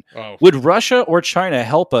 Freeman. Oh. Would Russia or China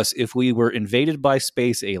help us if we were invaded by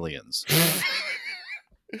space aliens?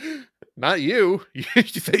 Not you.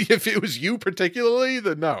 If it was you particularly,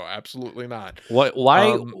 then no, absolutely not.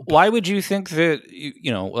 Why would you think that,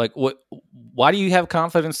 why do you have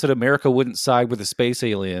confidence that America wouldn't side with the space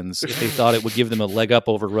aliens if they thought it would give them a leg up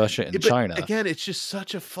over Russia and China? Again, it's just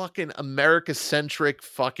such a fucking America-centric,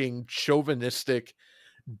 fucking chauvinistic,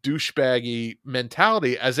 douchebaggy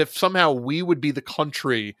mentality, as if somehow we would be the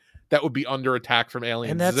country that would be under attack from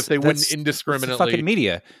aliens, as if they wouldn't indiscriminately. Fucking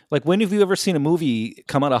media. Like, when have you ever seen a movie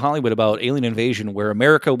come out of Hollywood about alien invasion where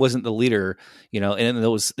America wasn't the leader, and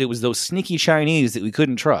it was those sneaky Chinese that we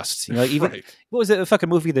couldn't trust? Even right. What was it? A fucking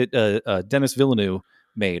movie that Denis Villeneuve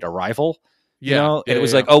made, Arrival. And it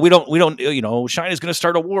was like, oh, we don't, China's going to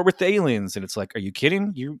start a war with the aliens, and it's like, are you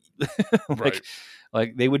kidding? You right.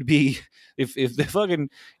 Like they would be if the fucking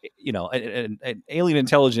an alien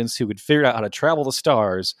intelligence who would figure out how to travel the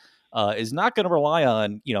stars is not going to rely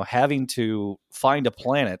on having to find a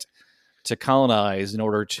planet to colonize in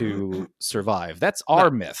order to survive. That's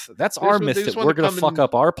our myth. That's our myth that we're going to fuck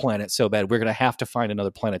up our planet so bad we're going to have to find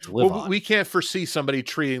another planet to live on. We can't foresee somebody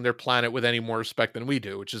treating their planet with any more respect than we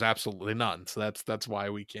do, which is absolutely none. So that's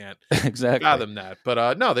why we can't exactly fathom that.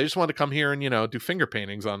 But no, they just want to come here and do finger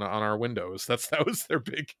paintings on our windows. That was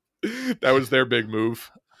their big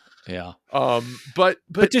move. Yeah. But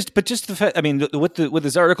just the fact, I mean, what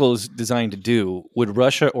this article is designed to do, would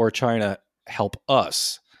Russia or China help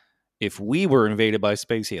us if we were invaded by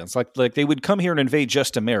space aliens? Like they would come here and invade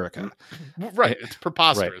just America. Right. It's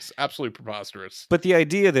preposterous. Right. Absolutely preposterous. But the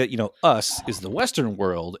idea that, us is the Western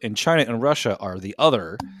world and China and Russia are the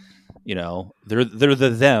other, they're the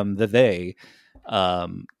them, the they,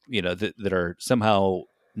 that are somehow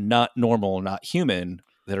not normal, not human,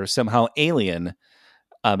 that are somehow alien.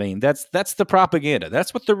 I mean, that's the propaganda.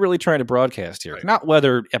 That's what they're really trying to broadcast here. Right. Not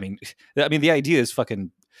whether, I mean, the idea is fucking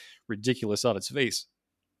ridiculous on its face,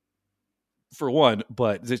 for one,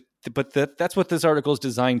 but that's what this article is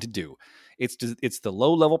designed to do. It's the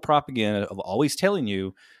low level propaganda of always telling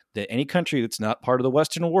you that any country that's not part of the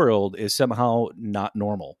Western world is somehow not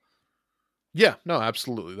normal. Yeah, no,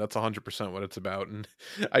 absolutely. That's 100% what it's about. And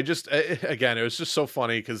I just, again, it was just so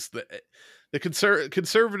funny because the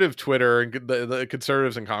conservative Twitter and the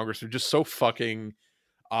conservatives in Congress are just so fucking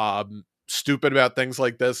stupid about things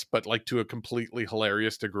like this, but like to a completely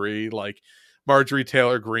hilarious degree. Like Marjorie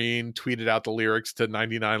Taylor Greene tweeted out the lyrics to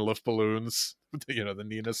 99 Luftballons, the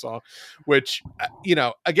Nina song, which,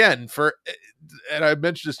 again, and I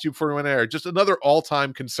mentioned this to you before we went on air, just another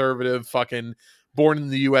all-time conservative fucking born in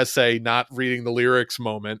the USA, not reading the lyrics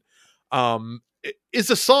moment. Is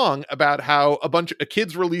a song about how a bunch of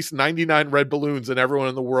kids released 99 red balloons and everyone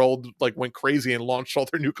in the world like went crazy and launched all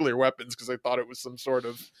their nuclear weapons because they thought it was some sort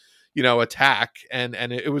of, attack. And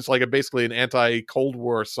it was like basically an anti-Cold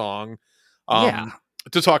War song.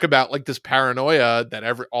 To talk about like this paranoia that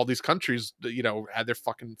all these countries, had their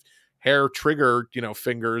fucking hair trigger,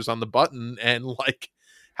 fingers on the button, and like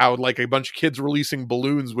how like a bunch of kids releasing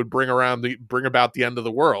balloons would bring about the end of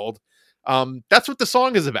the world. That's what the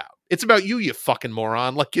song is about. It's about you fucking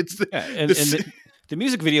moron. Like it's the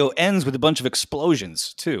music video ends with a bunch of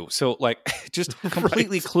explosions too. So like just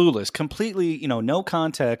completely right. Clueless, completely, no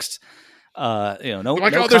context. No,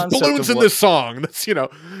 like, no there's balloons in this song. That's,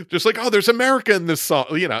 just like, there's America in this song.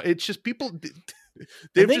 It's just people.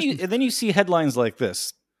 And then you see headlines like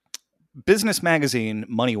this. Business Magazine,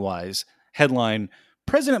 MoneyWise, headline: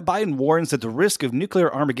 President Biden warns that the risk of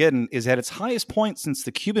nuclear Armageddon is at its highest point since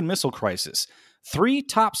the Cuban Missile Crisis. 3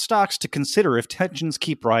 top stocks to consider if tensions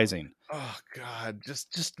keep rising. Oh God,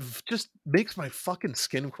 just makes my fucking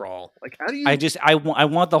skin crawl. Like, how do you? I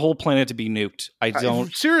want the whole planet to be nuked. I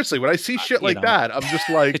don't seriously. When I see shit like that, I'm just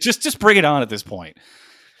like, just bring it on at this point.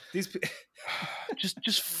 These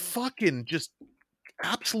just fucking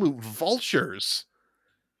absolute vultures.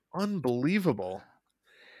 Unbelievable.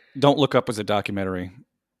 Don't Look Up as a documentary.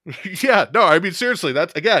 Yeah, no, I mean seriously,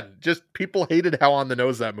 that's again just people hated how on the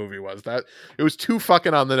nose that movie was. That it was too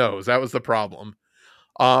fucking on the nose. That was the problem.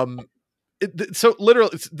 So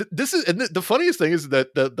literally, this is, and the funniest thing is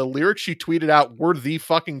that the lyrics she tweeted out were the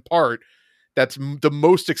fucking part that's the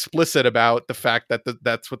most explicit about the fact that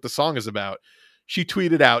that's what the song is about. She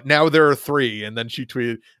tweeted out, "Now there are 3," and then she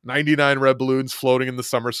tweeted, "99 red balloons floating in the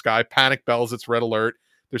summer sky. Panic bells. It's red alert.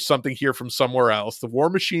 There's something here from somewhere else. The war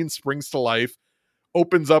machine springs to life.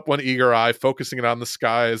 Opens up one eager eye, focusing it on the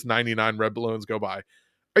sky as 99 red balloons go by."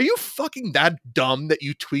 Are you fucking that dumb that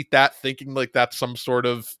you tweet that thinking like that's some sort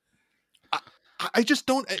of... I just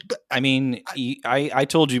don't... I mean, I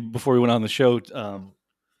told you before we went on the show,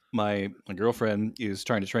 my girlfriend is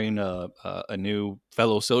trying to train a new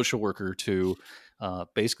fellow social worker to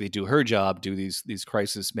basically do her job, do these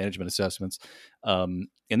crisis management assessments. And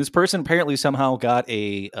this person apparently somehow got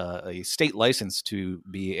a state license to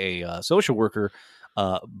be a social worker,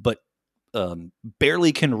 but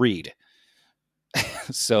barely can read.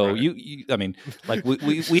 So right. you I mean, like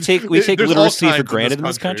we take literacy for granted in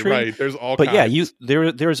this country, right? There's all, but kinds.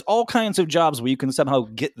 Yeah, there's all kinds of jobs where you can somehow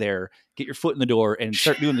get your foot in the door, and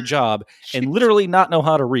start doing the job, and literally not know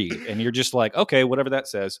how to read, and you're just like, okay, whatever that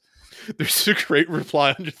says. There's a great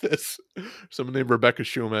reply under this. Someone named Rebecca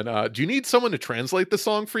Schumann. Do you need someone to translate the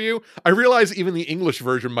song for you? I realize even the English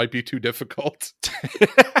version might be too difficult.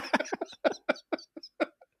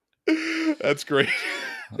 That's great.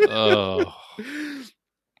 Oh.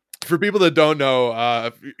 For people that don't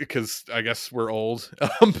know, because I guess we're old,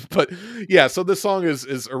 but yeah, so this song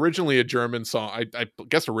is originally a German song. I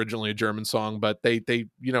guess originally a German song, but they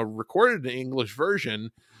recorded an English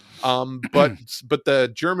version, but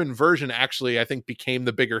the German version actually, I think, became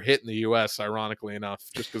the bigger hit in the U.S. ironically enough,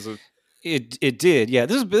 just because of... It did, yeah.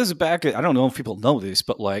 This is back. I don't know if people know this,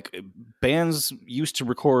 but like bands used to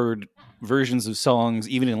record versions of songs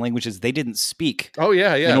even in languages they didn't speak. Oh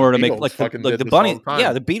yeah. In order to make the Bunny,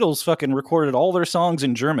 yeah, the Beatles fucking recorded all their songs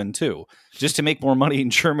in German too, just to make more money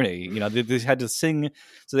in Germany. They had to sing,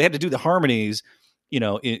 so they had to do the harmonies.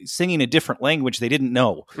 Singing a different language they didn't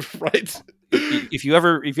know. Right. If you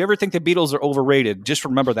ever think the Beatles are overrated, just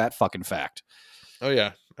remember that fucking fact. Oh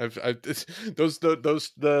yeah, the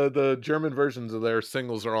German versions of their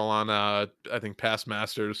singles are all on I think Past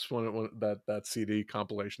Masters, that CD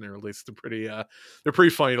compilation they released. They're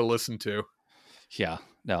pretty funny to listen to. Yeah,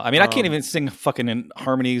 no, I mean I can't even sing fucking in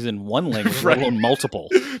harmonies in one language, right. Let alone multiple.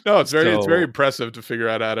 No, it's very impressive to figure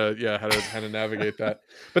out how to navigate that.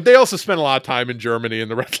 But they also spent a lot of time in Germany in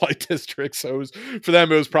the red light district, so for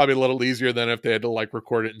them it was probably a little easier than if they had to like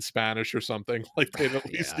record it in Spanish or something. Like they'd at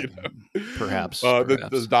least perhaps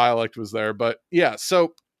the dialect was there. But yeah,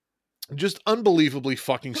 so just unbelievably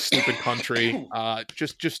fucking stupid country.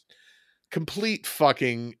 Just complete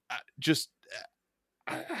fucking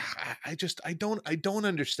I don't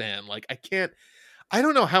understand. Like I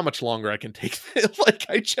don't know how much longer I can take this. Like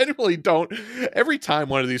I genuinely don't. Every time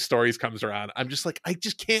one of these stories comes around, I'm just like, I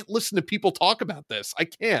just can't listen to people talk about this. I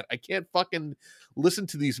can't fucking listen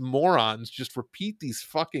to these morons just repeat these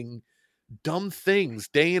fucking dumb things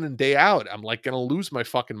day in and day out. I'm like gonna lose my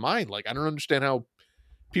fucking mind. Like I don't understand how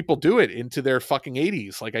people do it into their fucking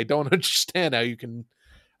 80s. Like I don't understand how you can...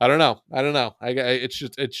 I don't know.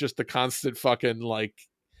 It's just the constant fucking like.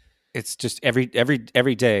 It's just every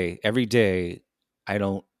day. I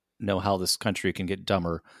don't know how this country can get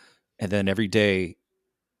dumber, and then every day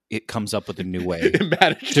it comes up with a new way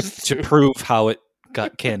to prove how it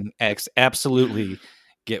can absolutely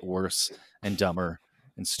get worse and dumber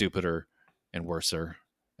and stupider and worser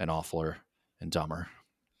and awfuler and dumber.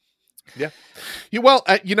 Yeah. Well,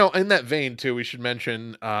 in that vein too, we should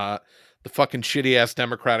mention the fucking shitty ass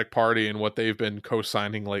Democratic Party and what they've been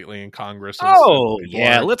co-signing lately in Congress. Oh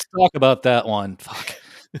yeah, let's talk about that one. Fuck.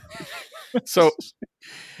 So,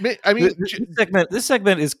 I mean, this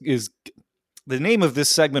segment is the name of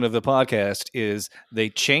this segment of the podcast is "They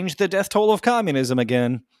Changed the Death Toll of Communism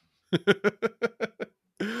Again."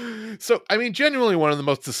 So, I mean, genuinely one of the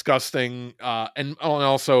most disgusting and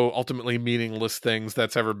also ultimately meaningless things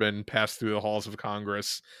that's ever been passed through the halls of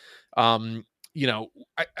Congress. I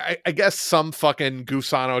guess some fucking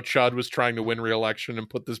Gusano chud was trying to win re-election and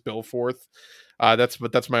put this bill forth.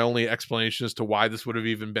 That's my only explanation as to why this would have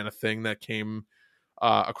even been a thing that came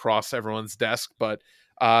across everyone's desk. But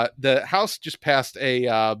the House just passed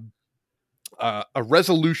a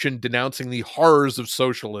resolution denouncing the horrors of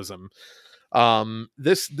socialism.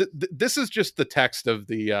 This is just the text of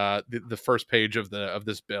the first page of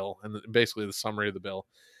this bill and basically the summary of the bill.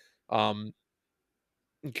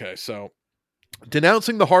 Okay, so.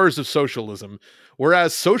 Denouncing the horrors of socialism,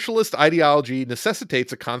 whereas socialist ideology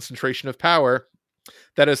necessitates a concentration of power,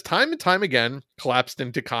 that has time and time again collapsed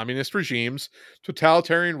into communist regimes,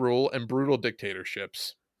 totalitarian rule, and brutal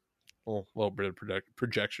dictatorships. A little bit of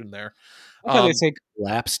projection there. How they say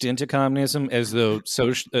collapsed into communism, as though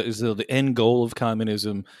the end goal of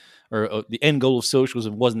communism or the end goal of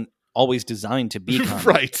socialism wasn't always designed to be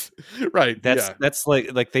communist. right. That's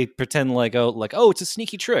like they pretend like it's a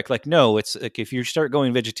sneaky trick. Like, no, it's like if you start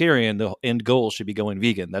going vegetarian, the end goal should be going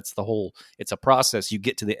vegan. That's the whole. It's a process. You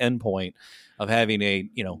get to the end point of having a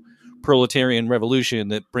proletarian revolution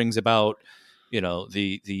that brings about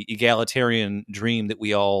the egalitarian dream that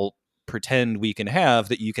we all pretend we can have,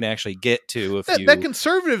 that you can actually get to if that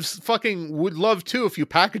conservatives fucking would love too if you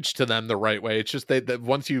package to them the right way. It's just that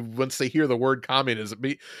once they hear the word communism,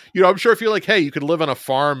 I'm sure if you're like, hey, you could live on a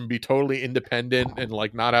farm, be totally independent, and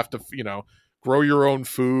like not have to grow your own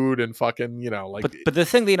food and fucking like. But the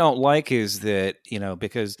thing they don't like is that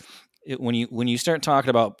because when you start talking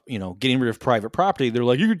about getting rid of private property, they're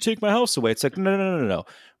like, you're gonna take my house away. It's like no,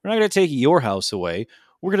 we're not gonna take your house away.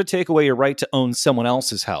 We're going to take away your right to own someone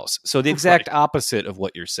else's house. So the exact opposite of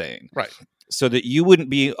what you're saying. Right. So that you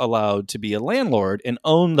wouldn't be allowed to be a landlord and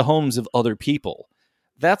own the homes of other people.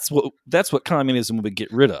 That's what communism would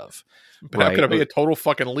get rid of. But how can I be a total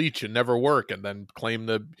fucking leech and never work and then claim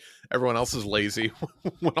that everyone else is lazy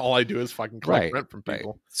when all I do is fucking collect rent from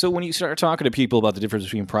people? Right. So when you start talking to people about the difference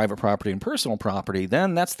between private property and personal property,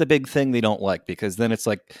 then that's the big thing they don't like, because then it's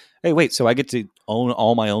like, hey, wait, so I get to own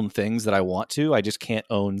all my own things that I want to? I just can't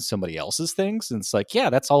own somebody else's things? And it's like,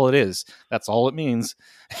 yeah, that's all it is. That's all it means.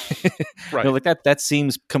 Right. Like that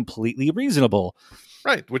seems completely reasonable.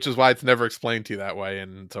 Right, which is why it's never explained to you that way,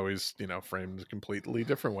 and it's always, framed a completely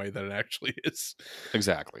different way than it actually is.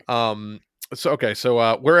 Exactly.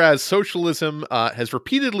 So whereas socialism has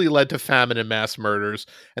repeatedly led to famine and mass murders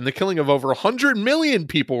and the killing of over 100 million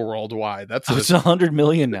people worldwide. It's 100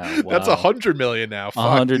 million now. Wow. That's 100 million now.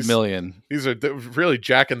 100 million. These are really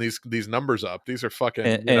jacking these numbers up. These are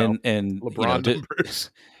fucking and LeBron numbers.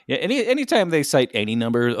 Yeah, anytime they cite any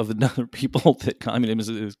number of the number of people that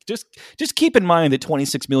communism is, just keep in mind that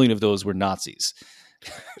 26 million of those were Nazis.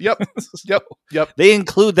 Yep. They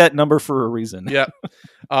include that number for a reason. Yep.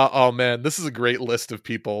 Oh man, this is a great list of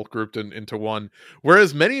people grouped into one.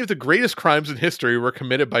 Whereas many of the greatest crimes in history were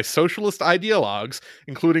committed by socialist ideologues,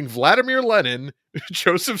 including Vladimir Lenin,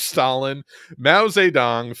 Joseph Stalin, Mao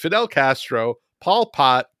Zedong, Fidel Castro, Pol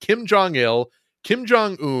Pot, Kim Jong-il, Kim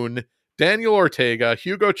Jong-un, Daniel Ortega,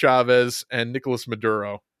 Hugo Chavez, and Nicolas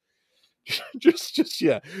Maduro. just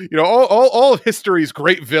yeah, all of history's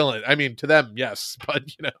great villain. I mean, to them, yes, but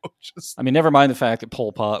never mind the fact that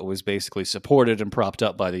Pol Pot was basically supported and propped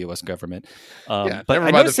up by the U.S. government. But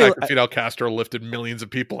never mind the fact that Fidel Castro lifted millions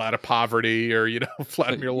of people out of poverty, or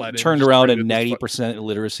Vladimir Lenin turned around a 90%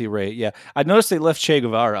 illiteracy rate. Yeah, I noticed they left Che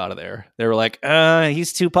Guevara out of there. They were like,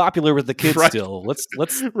 he's too popular with the kids still. Let's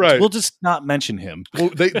we'll just not mention him. Well,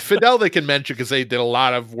 Fidel they can mention because they did a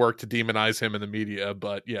lot of work to demonize him in the media,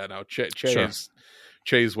 but yeah, no,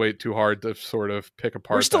 Che's way too hard to sort of pick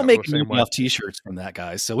apart. We're still making enough T-shirts from that,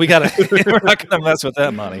 guys, so we're not gonna mess with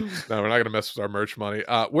that money. No, we're not gonna mess with our merch money.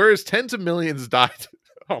 Whereas tens of millions died.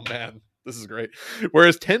 Oh man, this is great.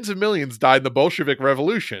 Whereas tens of millions died in the Bolshevik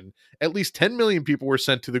Revolution, at least 10 million people were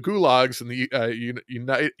sent to the gulags in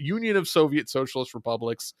the Union of Soviet Socialist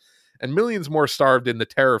Republics, and millions more starved in the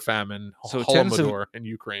terror famine, Holodomor, in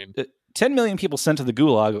Ukraine. 10 million people sent to the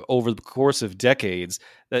gulag over the course of decades.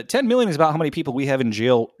 10 million is about how many people we have in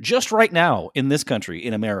jail just right now in this country,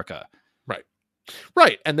 in America.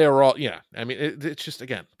 Right. And they were all, I mean, it's just,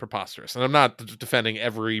 again, preposterous. And I'm not defending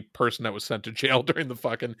every person that was sent to jail during the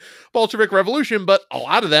fucking Bolshevik Revolution, but a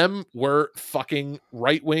lot of them were fucking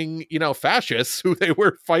right-wing, fascists who they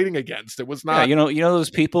were fighting against. It was not, those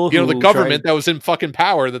people who the government that was in fucking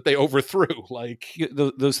power that they overthrew. Like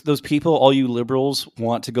those people, all you liberals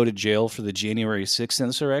want to go to jail for the January 6th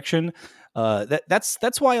insurrection.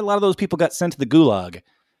 That's why a lot of those people got sent to the gulag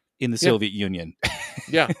in the Soviet Union.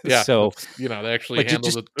 Yeah. So they actually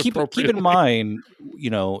handled it. Keep in mind,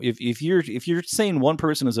 if you're saying one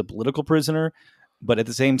person is a political prisoner, but at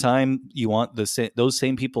the same time you want those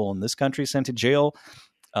same people in this country sent to jail,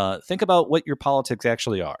 think about what your politics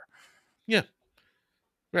actually are.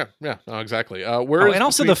 Yeah, no, exactly. And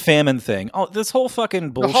also the famine thing. Oh, this whole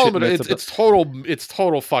fucking bullshit. It's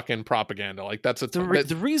total fucking propaganda. Like that's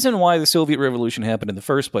the reason why the Soviet Revolution happened in the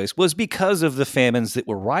first place was because of the famines that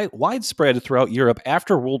were widespread throughout Europe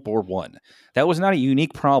after World War I. That was not a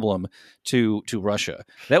unique problem to Russia.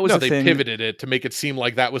 That was they pivoted it to make it seem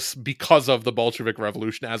like that was because of the Bolshevik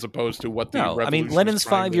Revolution, as opposed to what the revolution. Lenin's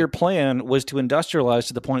 5-year plan was to industrialize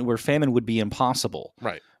to the point where famine would be impossible.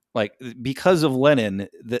 Right. Like, because of Lenin,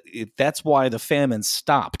 that's why the famine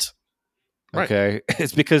stopped. Okay. Right.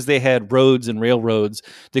 It's because they had roads and railroads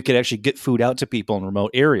that could actually get food out to people in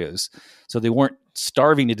remote areas. So they weren't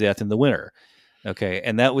starving to death in the winter. Okay.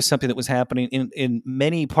 And that was something that was happening in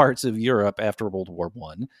many parts of Europe after World War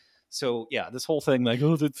I. So yeah, this whole thing like,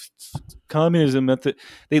 oh, the communism,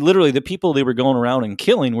 the people they were going around and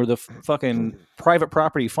killing were the fucking private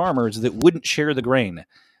property farmers that wouldn't share the grain.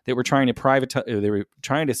 They were trying to privatize. They were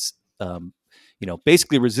trying to,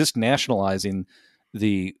 basically resist nationalizing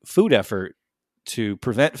the food effort to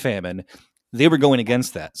prevent famine. They were going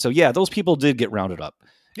against that. So yeah, those people did get rounded up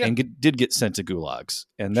and did get sent to gulags,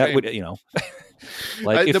 and that would,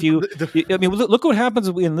 like look what happens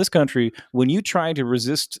in this country when you try to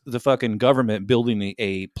resist the fucking government building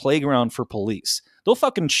a playground for police. They'll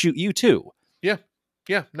fucking shoot you too.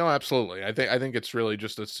 Yeah, no, absolutely. I think it's really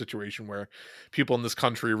just a situation where people in this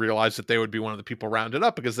country realize that they would be one of the people rounded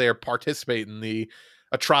up because they are participating in the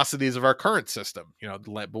atrocities of our current system,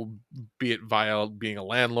 be it via being a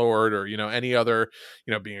landlord or, any other,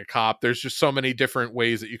 being a cop. There's just so many different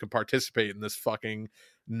ways that you can participate in this fucking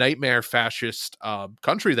nightmare fascist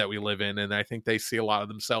country that we live in. And I think they see a lot of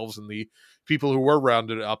themselves in the people who were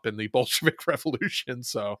rounded up in the Bolshevik Revolution.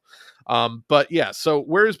 So, but yeah, so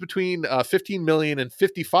whereas between 15 million and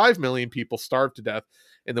 55 million people starved to death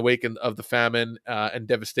in the wake of the famine and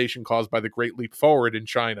devastation caused by the Great Leap Forward in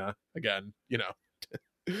China, again,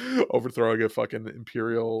 overthrowing a fucking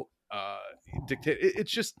imperial dictator.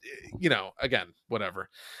 It's just, again, whatever.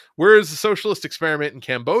 Whereas the socialist experiment in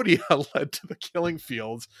Cambodia led to the killing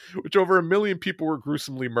fields, which over 1 million people were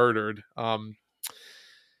gruesomely murdered.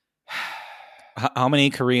 How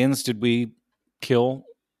many Koreans did we kill?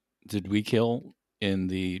 In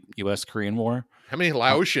the U.S.-Korean War? How many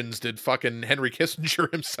Laotians did fucking Henry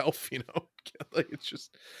Kissinger himself, like, it's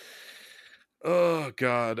just, oh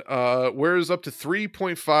God. Whereas up to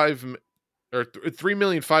 3.5 or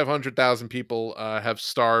 3,500,000 people have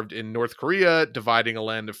starved in North Korea, dividing a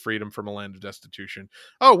land of freedom from a land of destitution.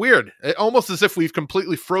 Oh, weird. Almost as if we've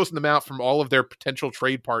completely frozen them out from all of their potential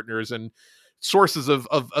trade partners and sources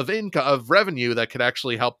of income, of revenue that could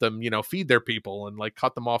actually help them, feed their people, and like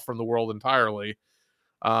cut them off from the world entirely.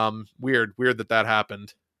 Weird that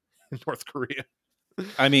happened in North Korea.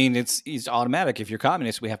 I mean, it's automatic. If you're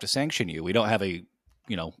communist, we have to sanction you. We don't have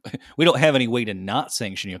we don't have any way to not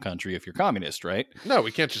sanction your country if you're communist, right? No,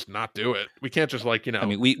 we can't just not do it. We can't just I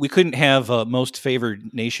mean, we couldn't have most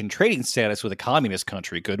favored nation trading status with a communist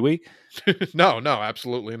country, could we? No,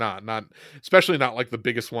 absolutely not. Not, especially not like the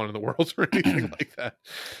biggest one in the world or anything like that.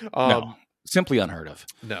 No, simply unheard of.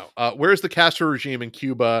 No. Whereas the Castro regime in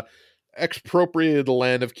Cuba expropriated the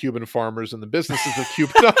land of Cuban farmers and the businesses of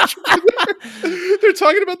Cuban entrepreneurs. They're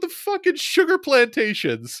talking about the fucking sugar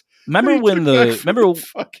plantations. Remember when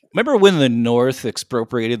the North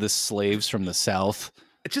expropriated the slaves from the South?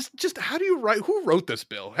 Just how do you write? Who wrote this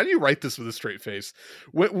bill? How do you write this with a straight face?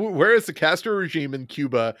 Whereas the Castro regime in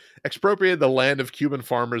Cuba expropriated the land of Cuban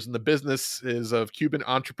farmers and the businesses of Cuban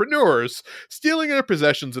entrepreneurs, stealing their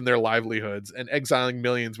possessions and their livelihoods, and exiling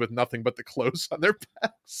millions with nothing but the clothes on their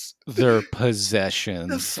backs. Their possessions.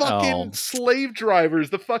 The fucking slave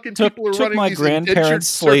drivers. The fucking people who are running my these grandparents'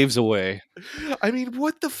 slaves away. I mean,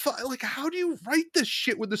 what the fuck? Like, how do you write this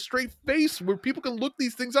shit with a straight face where people can look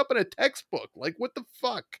these things up in a textbook? Like, what the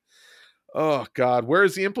fuck? Oh God, where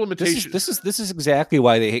is the implementation? This is exactly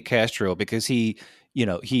why they hate Castro, because he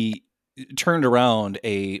turned around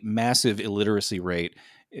a massive illiteracy rate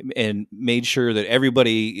and made sure that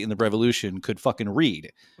everybody in the revolution could fucking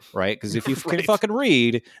read, right? Because if you can fucking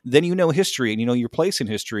read, then you know history and you know your place in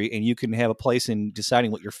history, and you can have a place in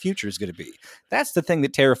deciding what your future is going to be. That's the thing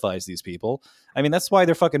that terrifies these people. I mean, that's why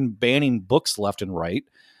they're fucking banning books left and right,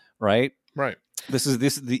 right? Right. This is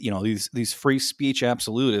these free speech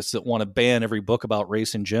absolutists that want to ban every book about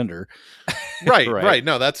race and gender. Right.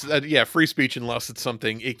 No, that's free speech, unless it's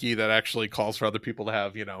something icky that actually calls for other people to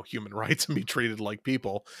have, human rights and be treated like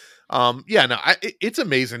people. It's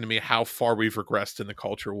amazing to me how far we've regressed in the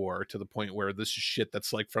culture war, to the point where this is shit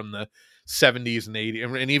that's like from the 70s and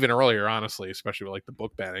 80s and even earlier, honestly, especially with like the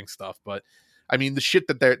book banning stuff. But I mean, the shit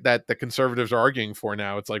that the conservatives are arguing for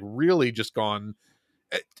now, it's like really just gone.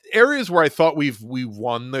 Areas where I thought we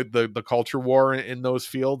won the culture war in those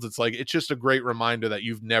fields, it's like, it's just a great reminder that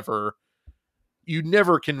you never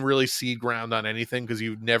can really cede ground on anything, because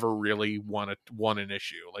you've never really won an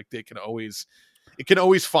issue. Like, it can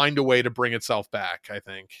always find a way to bring itself back, I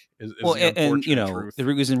think. And truth. The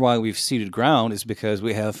reason why we've ceded ground is because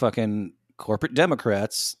we have fucking corporate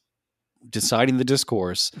Democrats deciding the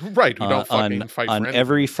discourse, right? Who don't fucking fight on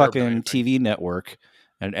every fucking TV network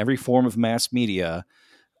and every form of mass media.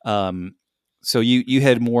 So you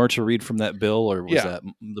had more to read from that bill, or was that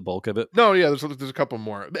the bulk of it? No, yeah, there's a couple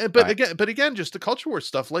more, but again, just the culture war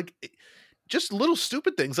stuff, like just little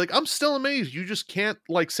stupid things. Like I'm still amazed you just can't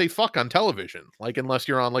like say fuck on television, like unless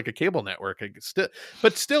you're on like a cable network.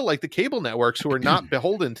 But still, like the cable networks who are not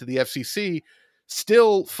beholden to the FCC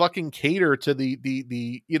still fucking cater to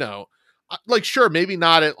the like sure, maybe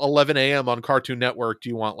not at 11 a.m. on Cartoon Network do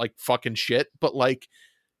you want like fucking shit, but like.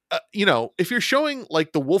 If you're showing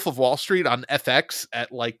like The Wolf of Wall Street on FX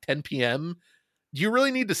at like 10 p.m., do you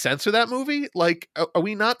really need to censor that movie? Like, are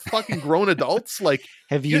we not fucking grown adults? Like,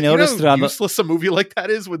 have you noticed that useless a movie like that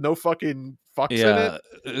is with no fucking fucks in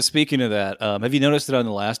it? Speaking of that, have you noticed that on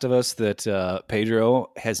The Last of Us that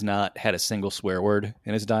Pedro has not had a single swear word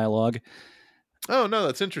in his dialogue? Oh no,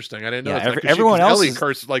 that's interesting. I didn't know. Yeah, everyone else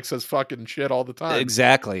Ellie says fucking shit all the time.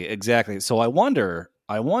 Exactly. So I wonder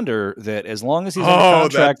that as long as he's under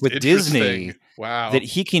contract with Disney, that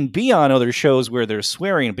he can be on other shows where they're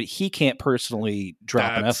swearing, but he can't personally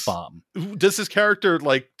drop an F-bomb. Does his character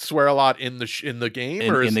like swear a lot in the game?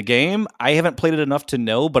 In the game, I haven't played it enough to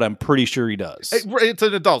know, but I'm pretty sure he does. It's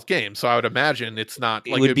an adult game, so I would imagine it's not.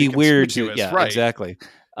 Like, it would be weird. Right. Exactly.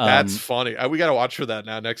 That's funny. We got to watch for that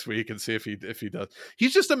now next week and see if he does.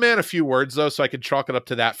 He's just a man of few words though, so I can chalk it up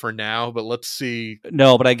to that for now. But let's see.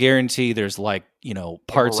 No, but I guarantee there's like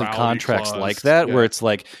parts of contracts like that where it's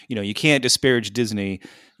like you can't disparage Disney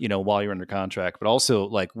while you're under contract, but also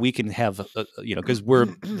like we can have because we're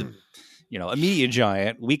a media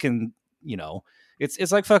giant, we can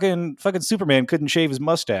It's like fucking Superman couldn't shave his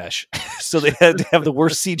mustache, so they had to have the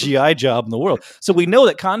worst CGI job in the world. So we know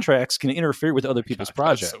that contracts can interfere with other people's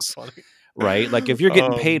projects, that's so funny. Right? Like if you're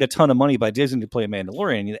getting paid a ton of money by Disney to play a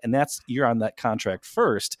Mandalorian, and you're on that contract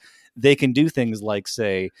first, they can do things like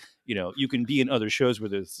say, you can be in other shows where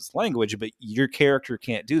there's this language, but your character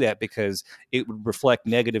can't do that because it would reflect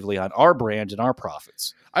negatively on our brand and our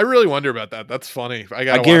profits. I really wonder about that. That's funny.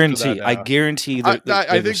 I guarantee that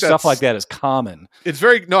I think stuff like that is common. It's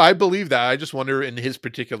I believe that. I just wonder in his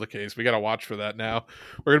particular case, we got to watch for that now.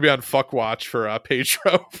 We're going to be on Fuck Watch for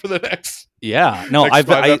Pedro for the next. Yeah, no,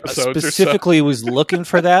 I specifically was looking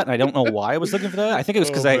for that, and I don't know why I was looking for that. I think it was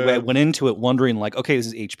because I went into it wondering, like, okay, this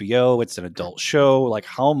is HBO, it's an adult show. Like,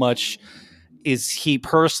 how much is he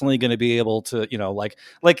personally going to be able to,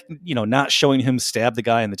 not showing him stab the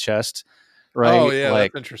guy in the chest, right? Oh yeah,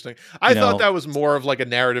 that's interesting. I thought that was more of like a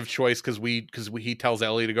narrative choice because he tells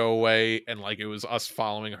Ellie to go away, and like it was us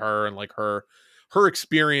following her and like her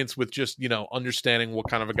experience with just understanding what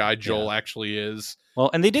kind of a guy Joel actually is. Well,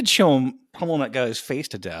 and they did show him pummeling that guy's face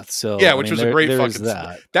to death. So yeah, which was a great fucking.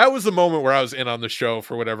 That was the moment where I was in on the show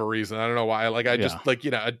for whatever reason. I don't know why. Like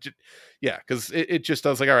because it just I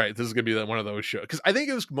was like, all right, this is gonna be one of those shows. Because I think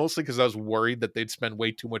it was mostly because I was worried that they'd spend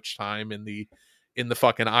way too much time in the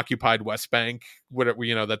fucking occupied West Bank, whatever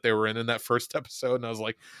that they were in that first episode, and I was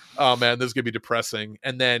like, oh man, this is gonna be depressing.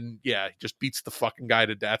 And then he just beats the fucking guy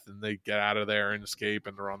to death, and they get out of there and escape,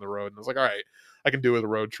 and they're on the road. And I was like, all right, I can do with a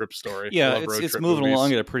road trip story. Yeah, it's moving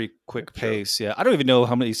along at a pretty quick pace. Yeah, I don't even know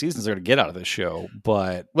how many seasons they're gonna get out of this show,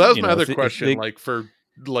 but that was my other question. Like for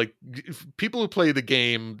like people who play the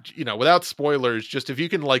game, without spoilers, just if you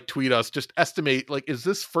can like tweet us, just estimate like, is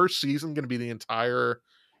this first season going to be the entire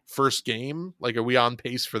first game? Like, are we on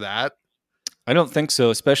pace for that? I don't think so,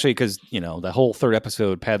 especially because the whole third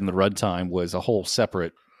episode padding the runtime was a whole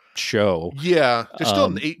separate show. Yeah, there's still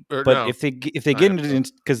an 8. But no. if they get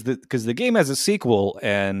into because the game has a sequel,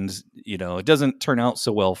 and it doesn't turn out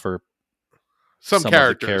so well for some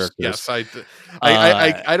characters. Yes, I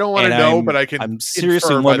don't want to know, but I can. I'm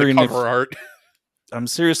seriously wondering art. I'm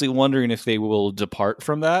seriously wondering if they will depart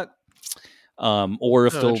from that. Or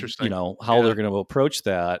if they'll, how they're going to approach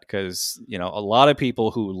that. Because, a lot of people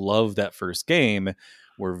who love that first game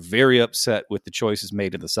were very upset with the choices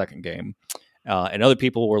made in the second game. And other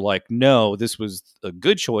people were like, no, this was a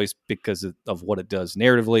good choice because of what it does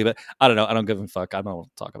narratively. But I don't know. I don't give a fuck. I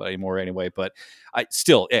don't talk about it anymore anyway. But I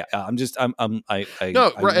still, I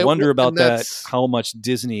wonder about that, how much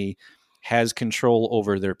Disney has control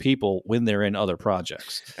over their people when they're in other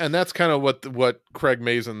projects. And that's kind of what Craig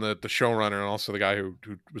Mazin, the showrunner, and also the guy who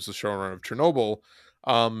was the showrunner of Chernobyl,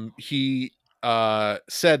 he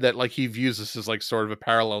said that like he views this as like sort of a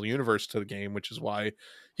parallel universe to the game, which is why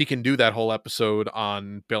he can do that whole episode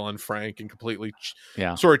on Bill and Frank and completely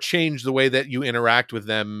sort of change the way that you interact with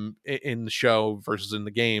them in the show versus in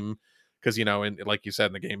the game. Because, like you said,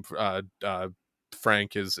 in the game,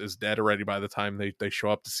 Frank is dead already by the time they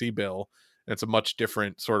show up to see Bill. And it's a much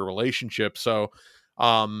different sort of relationship. So, so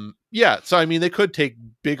I mean, they could take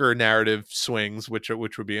bigger narrative swings, which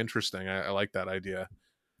would be interesting. I like that idea.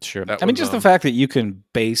 Sure. I mean, just the fact that you can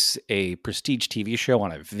base a prestige TV show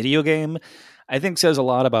on a video game, I think says a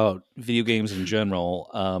lot about video games in general.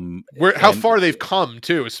 How far they've come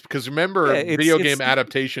too, because remember, video game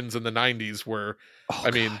adaptations in the 90s were,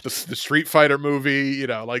 the Street Fighter movie,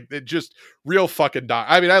 like it just real fucking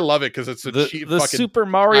I mean, I love it because it's the fucking Super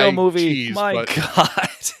Mario movie. My God.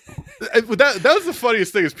 That was the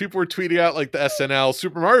funniest thing is people were tweeting out like the SNL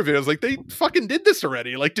Super Mario videos, like they fucking did this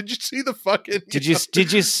already. Like, did you see the fucking? Did you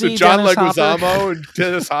see John Dennis Leguizamo and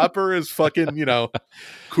Dennis Hopper is fucking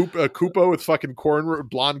Koopa with fucking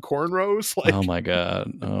blonde cornrows? Like, oh my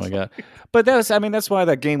god. But that's why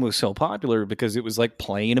that game was so popular, because it was like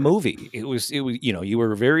playing a movie. It was you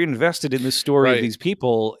were very invested in the story of these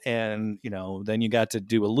people, and then you got to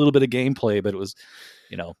do a little bit of gameplay, but it was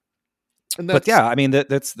But yeah, I mean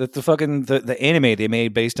that's the fucking the anime they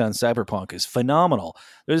made based on Cyberpunk is phenomenal.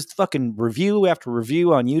 There's fucking review after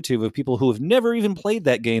review on YouTube of people who have never even played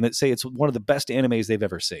that game that say it's one of the best animes they've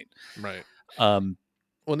ever seen. Right.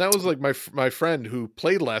 Well, that was like my friend who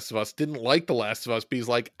played Last of Us didn't like The Last of Us, but he's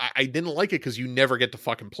like, I didn't like it because you never get to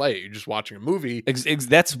fucking play it. You're just watching a movie.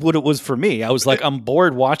 That's what it was for me. I was like, I'm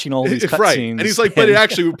bored watching all these cutscenes. Right. And he's like, but it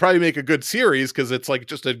actually would probably make a good series because it's like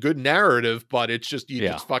just a good narrative, but it's just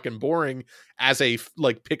it's fucking boring as a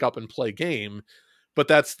like pick up and play game. But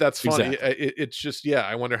that's funny. Exactly. It's just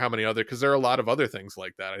I wonder how many other, because there are a lot of other things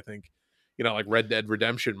like that. I think like Red Dead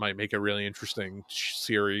Redemption might make a really interesting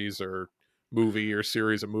series or movie or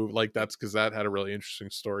series of movie like that's because that had a really interesting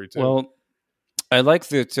story too. Well, I like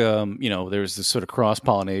that there's this sort of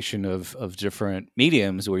cross-pollination of different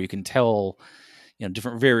mediums where you can tell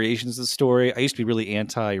different variations of the story. I used to be really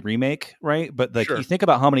anti-remake, right? But like you think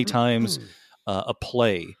about how many times a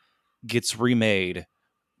play gets remade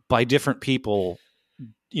by different people,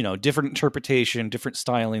 different interpretation, different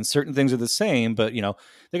styling. Certain things are the same, but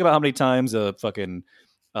think about how many times a fucking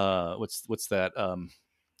what's that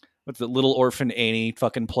what's the Little Orphan Annie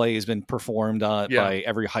fucking play has been performed on by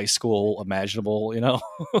every high school imaginable,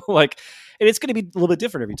 like, and it's going to be a little bit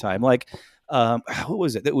different every time. Like, what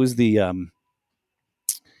was it? That was the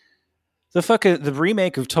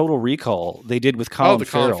remake of Total Recall they did with Colin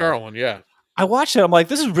Farrell. Colin Farrell one, yeah. I watched it. I'm like,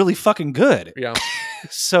 this is really fucking good. Yeah.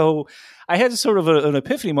 So I had sort of an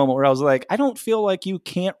epiphany moment where I was like, I don't feel like you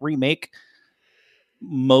can't remake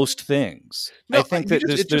most things. No, I think that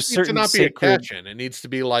there's certain needs to not be a catch-in. It needs to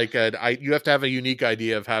be like you have to have a unique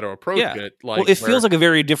idea of how to approach it. Like, well, it feels like a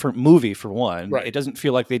very different movie for one. Right. It doesn't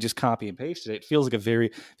feel like they just copy and pasted it. It feels like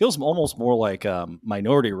feels almost more like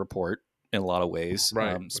Minority Report in a lot of ways,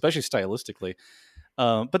 right? Especially stylistically.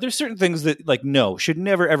 But there's certain things that should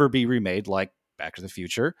never ever be remade, like Back to the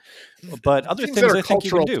Future. But other things that are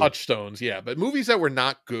cultural touchstones, but movies that were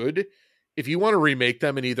not good, if you want to remake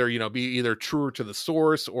them and either be either truer to the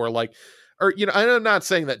source or I'm not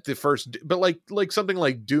saying that the first, but like something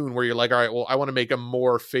like Dune, where you're like, all right, well, I want to make a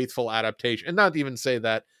more faithful adaptation, and not even say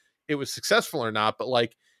that it was successful or not, but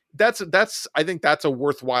like that's I think that's a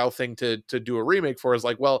worthwhile thing to do a remake for. Is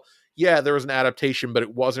like, well, there was an adaptation, but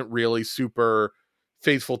it wasn't really super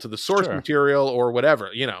faithful to the source material or whatever,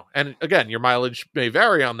 and again, your mileage may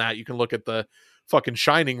vary on that. You can look at the fucking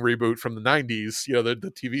Shining reboot from the 90s,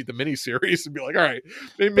 the TV, the miniseries, and be like, all right,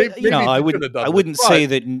 maybe I wouldn't say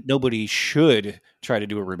that nobody should try to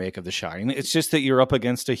do a remake of The Shining. It's just that you're up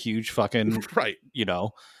against a huge fucking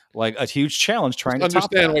like a huge challenge trying to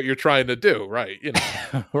understand what you're trying to do, right?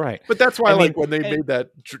 Right. But that's why, when they made that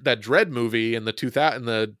Dredd movie in the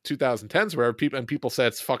 2010s, where people say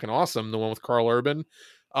it's fucking awesome, the one with Carl Urban.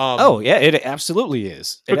 It absolutely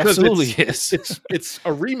is. It absolutely is. It's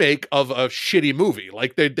a remake of a shitty movie.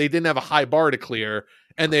 Like they didn't have a high bar to clear,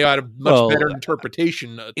 and they had a much better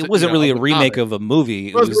interpretation. It wasn't really a remake of a movie.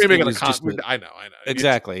 It was a remake of a comic. I know.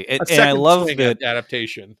 Exactly. And I love that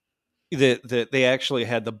adaptation. That they actually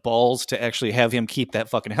had the balls to actually have him keep that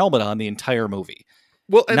fucking helmet on the entire movie.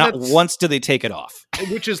 Well, and not once do they take it off.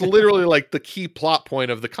 Which is literally like the key plot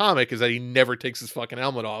point of the comic, is that he never takes his fucking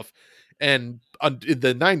helmet off. And in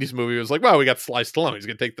the 90s movie, it was like, well, we got Sly Stallone. He's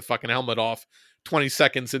going to take the fucking helmet off 20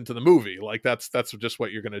 seconds into the movie. Like that's just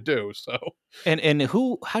what you're going to do. So, and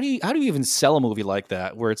how do you even sell a movie like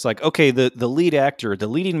that, where it's like, okay, the lead actor, the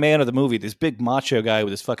leading man of the movie, this big macho guy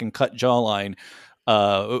with his fucking cut jawline,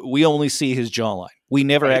 we only see his jawline. We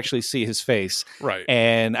never actually see his face. Right.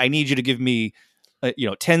 And I need you to give me,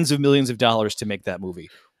 tens of millions of dollars to make that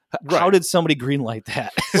movie. How did somebody greenlight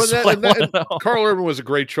that? Well, Carl Urban was a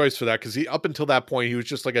great choice for that because up until that point he was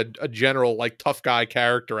just like a general like tough guy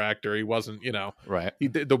character actor. He wasn't, right.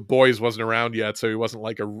 The Boys wasn't around yet, so he wasn't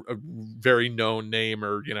like a very known name,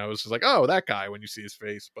 or it was just like, oh, that guy when you see his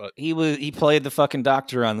face. But he played the fucking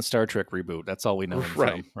doctor on the Star Trek reboot. That's all we know him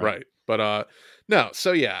from. Right. But no,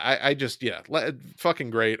 so yeah, I just fucking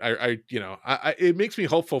great. I it makes me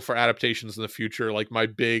hopeful for adaptations in the future. Like my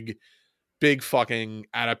big fucking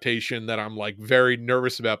adaptation that I'm like very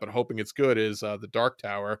nervous about but hoping it's good is The Dark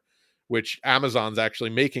Tower, which Amazon's actually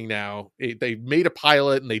making now. They made a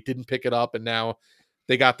pilot and they didn't pick it up, and now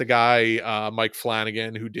they got the guy Mike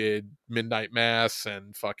Flanagan who did Midnight Mass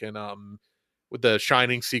and fucking with the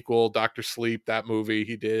Shining sequel, Dr. Sleep, that movie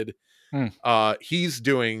he did. He's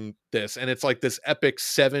doing this, and it's like this epic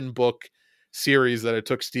 7-book series that it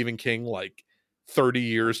took Stephen King like 30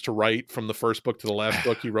 years to write, from the first book to the last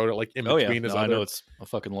book. He wrote it like in between his other. I know it's a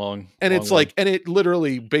fucking long. And long it's like, and it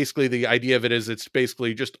literally, basically, the idea of it is it's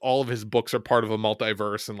basically just all of his books are part of a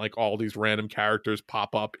multiverse, and like all these random characters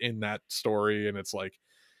pop up in that story, and it's like,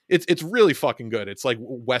 it's really fucking good. It's like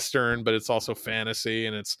Western, but it's also fantasy,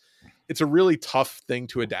 and it's a really tough thing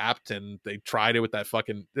to adapt. And they tried it with that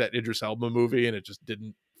Idris Elba movie, and it just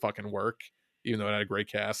didn't fucking work, even though it had a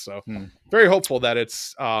great cast. So very hopeful that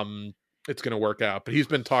it's going to work out. But he's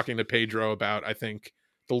been talking to Pedro about, I think,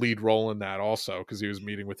 the lead role in that also, because he was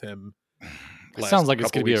meeting with him. It sounds like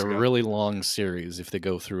it's going to be a really long series if they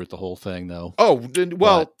go through with the whole thing, though. Oh,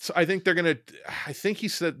 well, I think they're going to, I think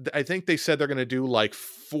they said they're going to do like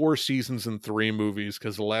 4 seasons and 3 movies,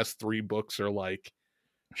 because the last 3 books are like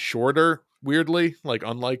shorter, weirdly, like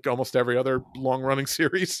unlike almost every other long running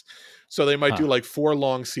series. So they might do like 4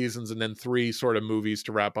 long seasons and then 3 sort of movies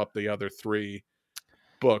to wrap up the other 3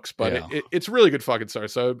 books. But it's really good fucking story,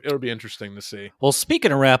 so it'll be interesting to see. Well,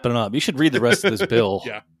 speaking of wrapping up, you should read the rest of this bill.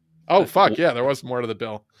 Yeah. Oh, fuck. Yeah, there was more to the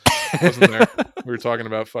bill. Wasn't there? We were talking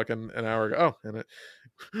about fucking an hour ago. Oh, and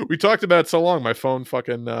we talked about it so long, my phone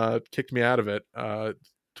fucking kicked me out of it.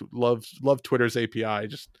 Love Twitter's API.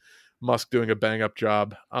 Just Musk doing a bang up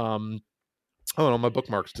job. Oh no, my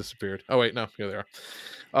bookmarks disappeared. Oh wait, no, here they are.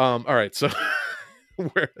 All right, so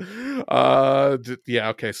okay,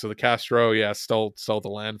 so the Castro stole the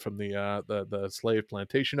land from the slave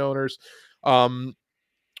plantation owners.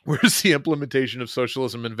 Whereas the implementation of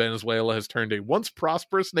socialism in Venezuela has turned a once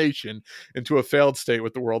prosperous nation into a failed state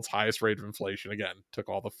with the world's highest rate of inflation. Again, took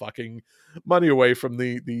all the fucking money away from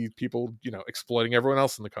the people, exploiting everyone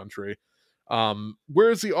else in the country.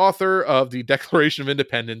 Whereas the author of the Declaration of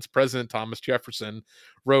Independence, President Thomas Jefferson,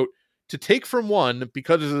 wrote, "To take from one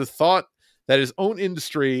because of the thought that his own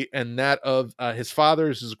industry and that of his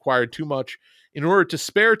father's has acquired too much, in order to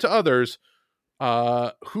spare to others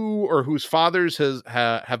who or whose fathers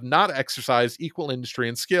have not exercised equal industry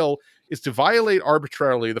and skill, is to violate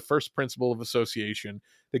arbitrarily the first principle of association,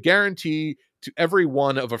 the guarantee to every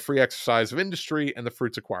one of a free exercise of industry and the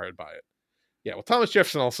fruits acquired by it." Yeah, well, Thomas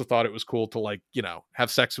Jefferson also thought it was cool to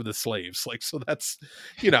have sex with his slaves. Like, so that's,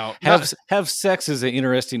 have sex is an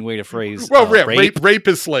interesting way to phrase. Well, rape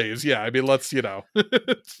his slaves. Yeah, I mean, let's, just,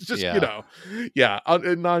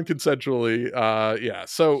 non-consensually. Yeah.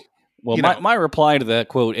 So, well, my reply to that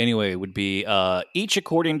quote anyway would be each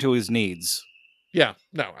according to his needs. Yeah,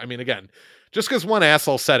 no, I mean, again, just because one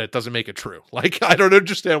asshole said it doesn't make it true. Like, I don't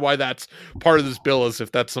understand why that's part of this bill, as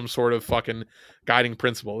if that's some sort of fucking guiding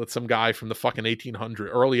principle that some guy from the fucking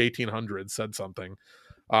early 1800s said something.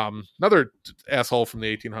 Another asshole from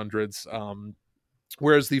the 1800s.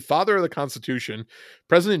 Whereas the father of the Constitution,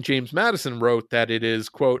 President James Madison, wrote that it is,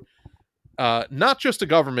 quote, not just a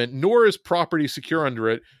government, nor is property secure under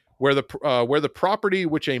it, where the property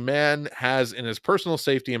which a man has in his personal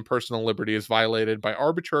safety and personal liberty is violated by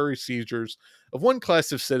arbitrary seizures of one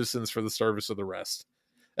class of citizens for the service of the rest.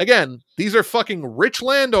 Again, these are fucking rich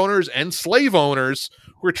landowners and slave owners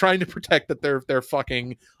who are trying to protect that they're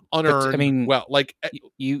fucking unearned. But, I mean, well, like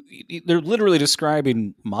they're literally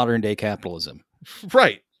describing modern day capitalism,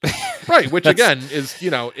 right? Right, which again is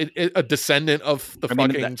a descendant of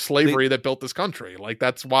the slavery that built this country. Like,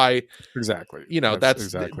 that's why exactly. That's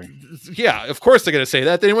exactly. Yeah, of course they're gonna say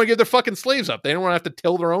that. They didn't want to give their fucking slaves up. They didn't want to have to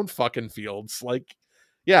till their own fucking fields. Like,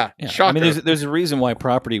 yeah. Shocker. I mean, there's a reason why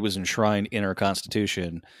property was enshrined in our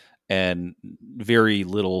Constitution, and very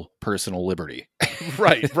little personal liberty.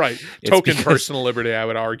 right. Token personal liberty, I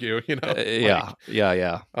would argue.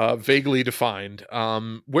 Vaguely defined.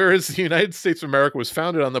 Whereas the United States of America was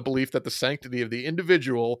founded on the belief that the sanctity of the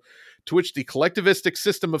individual, to which the collectivistic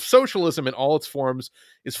system of socialism in all its forms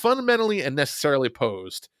is fundamentally and necessarily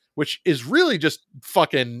opposed, which is really just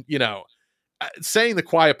fucking, saying the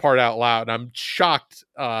quiet part out loud, I'm shocked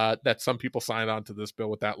that some people signed on to this bill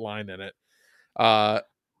with that line in it.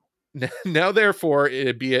 Now, therefore,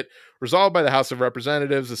 be it resolved by the House of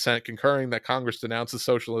Representatives, the Senate concurring that Congress denounces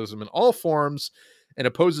socialism in all forms and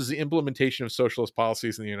opposes the implementation of socialist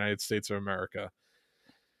policies in the United States of America.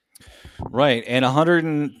 Right. And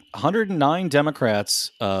 109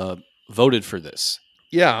 Democrats voted for this.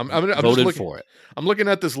 Yeah, I'm voted just looking for it. I'm looking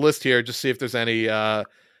at this list here just to see if there's any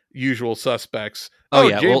usual suspects. Oh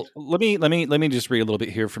yeah. James. Well, let me just read a little bit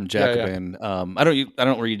here from Jacobin. Yeah. I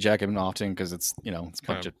don't read Jacobin often because it's it's a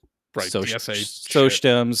bunch of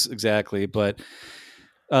Dems, exactly. But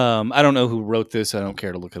I don't know who wrote this. I don't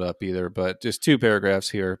care to look it up either. But just 2 paragraphs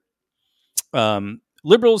here.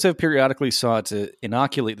 Liberals have periodically sought to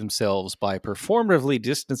inoculate themselves by performatively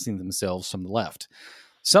distancing themselves from the left.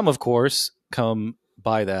 Some, of course, come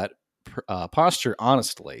by that posture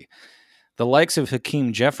honestly. The likes of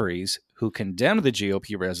Hakeem Jeffries, who condemned the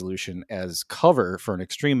GOP resolution as cover for an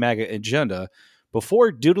extreme MAGA agenda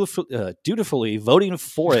before dutifully voting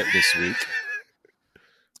for it this week.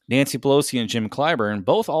 Nancy Pelosi and Jim Clyburn,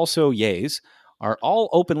 both also yays, are all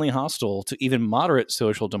openly hostile to even moderate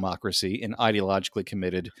social democracy and ideologically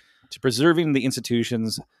committed to preserving the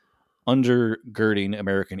institutions undergirding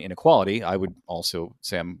American inequality. I would also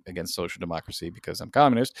say I'm against social democracy because I'm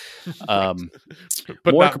communist. But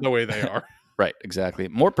not the way they are. Right, exactly.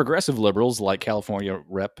 More progressive liberals like California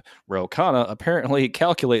Rep. Ro Khanna apparently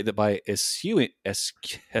calculate that by eschewing,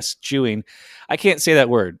 I can't say that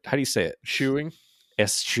word. How do you say it? Eschewing?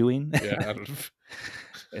 Yeah, I don't know.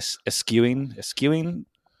 Eschewing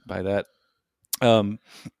by that.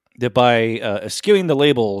 That by eschewing the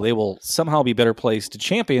label, they will somehow be better placed to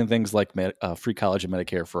champion things like free college and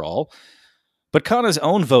Medicare for all. But Khanna's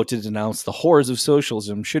own vote to denounce the horrors of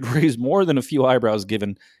socialism should raise more than a few eyebrows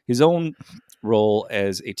given his own role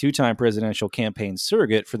as a 2-time presidential campaign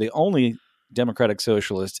surrogate for the only Democratic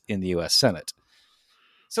socialist in the U.S. Senate.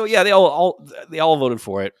 So yeah, they all voted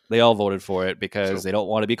for it. They all voted for it because they don't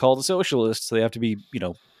want to be called a socialist. So they have to be,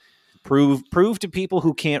 prove to people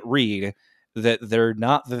who can't read that they're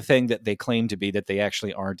not the thing that they claim to be, that they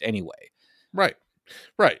actually aren't anyway. Right.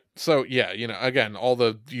 So yeah, again, all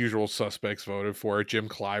the usual suspects voted for it. Jim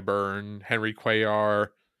Clyburn, Henry Cuellar,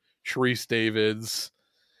 Sharice Davids,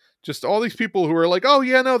 just all these people who are like, oh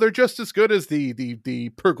yeah, no, they're just as good as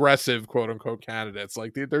the progressive quote unquote candidates.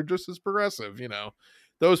 Like they're just as progressive,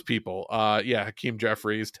 those people. Yeah, Hakeem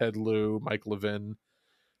Jeffries, Ted Lieu, Mike Levin,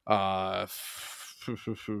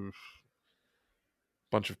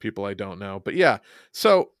 bunch of people I don't know, but yeah.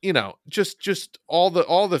 So just all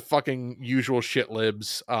the fucking usual shit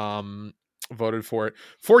libs voted for it.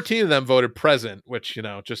 14 of them voted present, which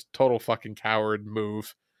just total fucking coward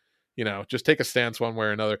move. Just take a stance one way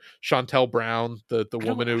or another. Chantel Brown, the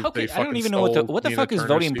woman who they fucking I don't even know what the fuck is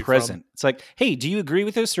voting present. It's like, hey, do you agree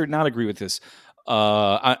with this or not agree with this?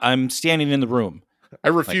 I'm standing in the room. I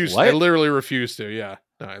refuse. Like, I literally refuse to. Yeah.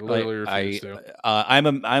 No, I literally refuse to.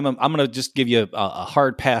 I'm gonna just give you a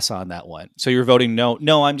hard pass on that one. So you're voting no.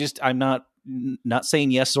 No, I'm not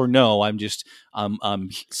saying yes or no. I'm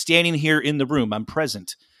standing here in the room. I'm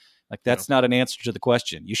present. Like that's not an answer to the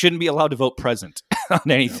question. You shouldn't be allowed to vote present on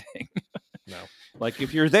anything. No. Like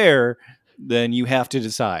if you're there, then you have to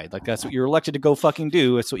decide. Like that's what you're elected to go fucking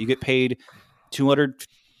do. It's what you get paid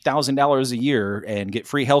 $200,000 a year and get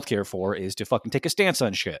free healthcare for, is to fucking take a stance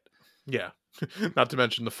on shit. Yeah. Not to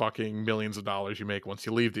mention the fucking millions of dollars you make once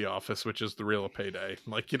you leave the office, which is the real payday.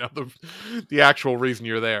 Like, the actual reason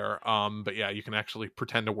you're there. But yeah, you can actually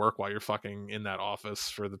pretend to work while you're fucking in that office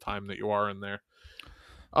for the time that you are in there.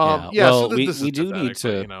 So we do need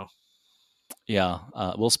to, Yeah.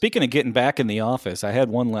 Well, speaking of getting back in the office, I had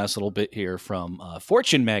one last little bit here from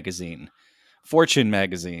Fortune magazine. A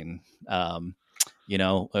magazine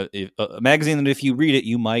that if you read it,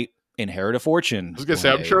 you might inherit a fortune. I was gonna say,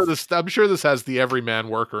 I'm sure this has the everyman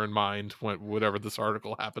worker in mind when whatever this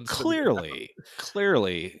article happens.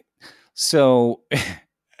 Clearly. So,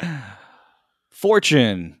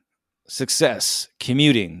 fortune, success,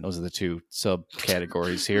 commuting. Those are the 2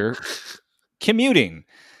 subcategories here. Commuting.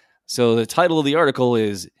 So the title of the article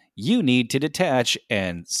is "You Need to Detach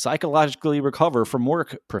and Psychologically Recover from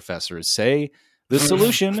Work," professors say. The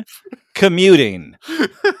solution, commuting. The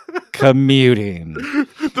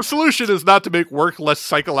solution is not to make work less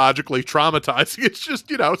psychologically traumatizing. It's just,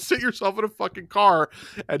 sit yourself in a fucking car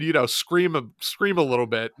and, scream a little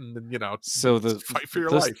bit and then, fight for your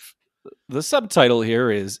life. The subtitle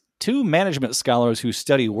here is 2 management scholars who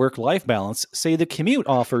study work-life balance say the commute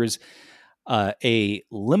offers a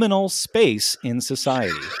liminal space in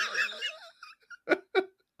society.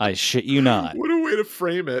 I shit you not. What a way to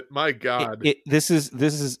frame it. My God. This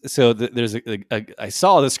is so there's I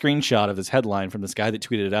saw the screenshot of this headline from this guy that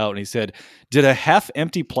tweeted it out, and he said, "Did a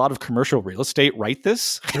half-empty plot of commercial real estate write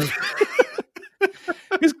this?"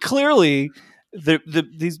 Because clearly,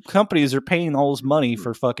 these companies are paying all this money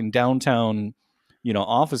for fucking downtown,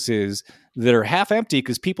 offices that are half empty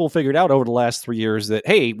because people figured out over the last 3 years that,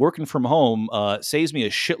 hey, working from home saves me a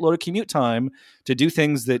shitload of commute time to do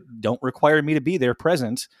things that don't require me to be there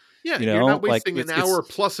present. Yeah, you're not wasting an hour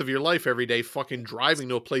plus of your life every day fucking driving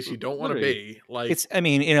to a place you don't want to be. Like, and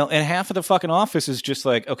half of the fucking office is just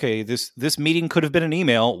like, okay, this meeting could have been an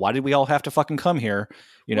email. Why did we all have to fucking come here?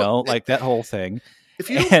 That whole thing. If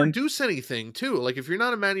you don't produce anything too, like if you're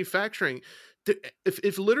not a manufacturing,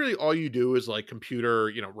 if literally all you do is like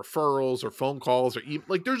computer, referrals or phone calls or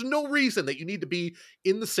like, there's no reason that you need to be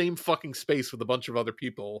in the same fucking space with a bunch of other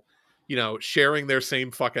people, sharing their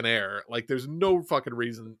same fucking air. Like, there's no fucking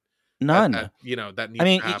reason. None. That needs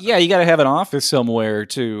to happen. Yeah, you got to have an office somewhere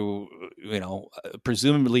to,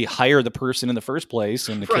 presumably hire the person in the first place,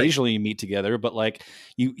 and occasionally you meet together. But like,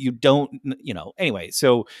 you don't, Anyway,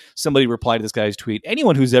 so somebody replied to this guy's tweet.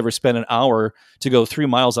 Anyone who's ever spent an hour to go 3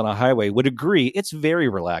 miles on a highway would agree it's very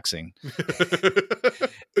relaxing.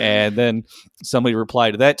 And then somebody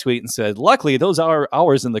replied to that tweet and said, luckily, those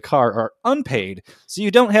hours in the car are unpaid, so you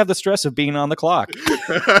don't have the stress of being on the clock.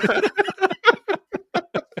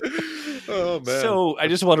 Oh, man. So I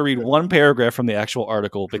just want to read one paragraph from the actual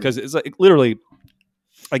article, because it's like, literally,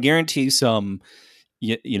 I guarantee some,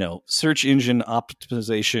 search engine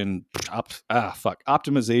optimization,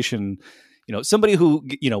 optimization, somebody who,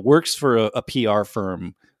 works for a PR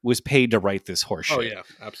firm was paid to write this horseshit. Oh yeah,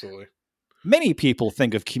 absolutely. Many people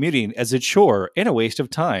think of commuting as a chore and a waste of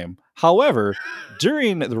time. However,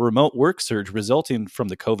 during the remote work surge resulting from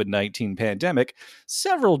the COVID-19 pandemic,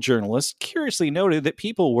 several journalists curiously noted that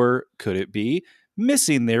people were, could it be,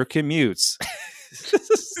 missing their commutes.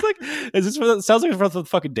 It sounds like from the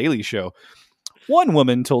fucking Daily Show. One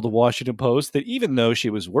woman told the Washington Post that even though she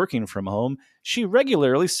was working from home, she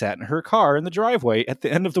regularly sat in her car in the driveway at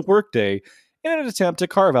the end of the workday in an attempt to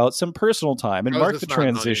carve out some personal time and mark the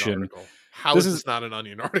transition. How is this not an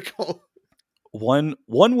Onion article? One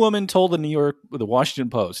woman told the Washington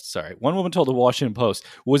Post. Sorry, one woman told the Washington Post.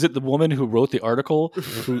 Was it the woman who wrote the article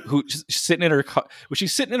who sitting in her car? Was she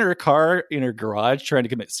sitting in her car in her garage trying to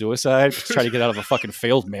commit suicide, trying to get out of a fucking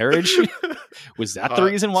failed marriage? Was that the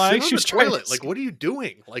reason why she was trying? Like, what are you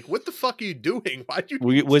doing? Like, what the fuck are you doing? Why'd you?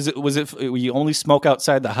 Was it? You only smoke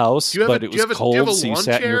outside the house, but it was cold, so you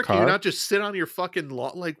sat in your car. Can you not just sit on your fucking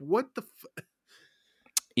lawn? Like, what the?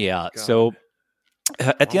 Yeah. God. So.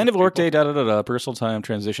 At the end of a workday, personal time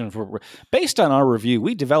transition. Based on our review,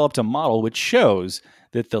 we developed a model which shows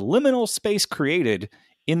that the liminal space created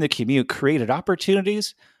in the commute created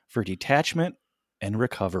opportunities for detachment and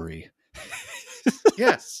recovery.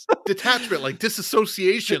 Yes, detachment, like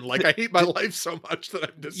disassociation. Like, I hate my life so much that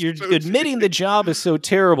I'm dissociating. You're admitting the job is so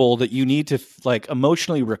terrible that you need to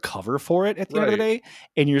emotionally recover for it at the end of the day,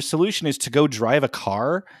 and your solution is to go drive a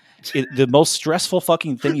car. The most stressful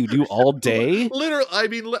fucking thing you do all day. Literally,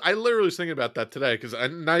 I literally was thinking about that today because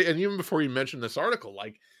and even before you mentioned this article,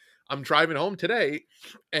 like, I'm driving home today,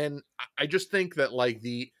 and I just think that like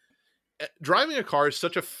driving a car is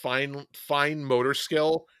such a fine motor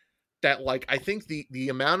skill that like I think the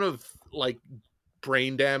amount of like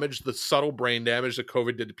brain damage, the subtle brain damage that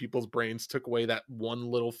COVID did to people's brains took away that one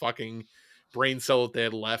little fucking brain cell that they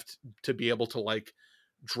had left to be able to like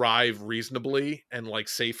drive reasonably and like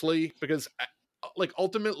safely, because like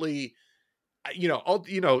ultimately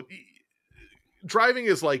driving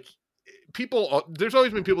is like there's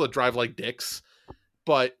always been people that drive like dicks,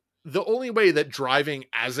 but the only way that driving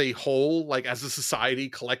as a whole, like as a society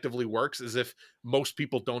collectively works, is if most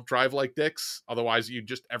people don't drive like dicks. Otherwise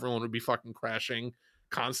everyone would be fucking crashing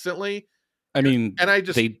constantly. I mean, and I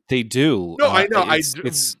just they do. No, I know.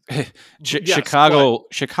 It's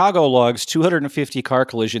Chicago logs 250 car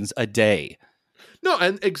collisions a day. No,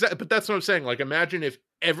 and but that's what I'm saying. Like, imagine if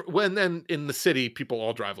then in the city people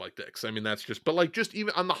all drive like dicks. I mean, that's but like just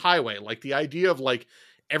even on the highway, like the idea of like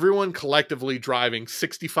everyone collectively driving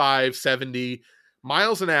 65, 70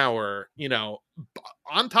 miles an hour,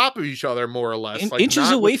 on top of each other, more or less, like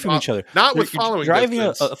inches away from each other, not with following driving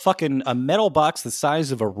distance. a metal box the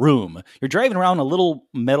size of a room. You're driving around a little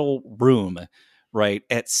metal room, right,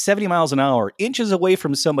 at 70 miles an hour, inches away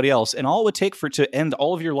from somebody else, and all it would take to end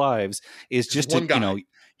all of your lives is just to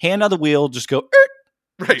hand on the wheel, just go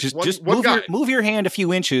right, just move your hand a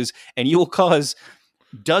few inches, and you will cause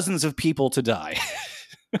dozens of people to die.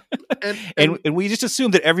 And we just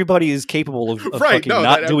assume that everybody is capable of fucking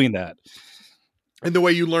not doing that. And the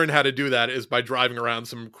way you learn how to do that is by driving around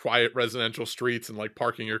some quiet residential streets and like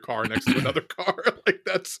parking your car next to another car. Like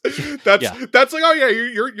that's like, oh yeah,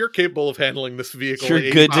 you're capable of handling this vehicle.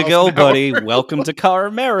 You're good to go, buddy. Welcome to Car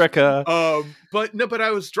America. But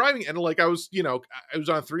I was driving and like I was on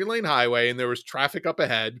a 3-lane highway and there was traffic up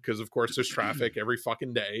ahead because of course there's traffic every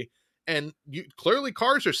fucking day. And clearly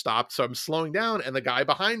cars are stopped, so I'm slowing down, and the guy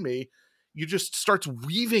behind me, just starts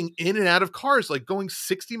weaving in and out of cars, like going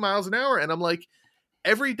 60 miles an hour, and I'm like.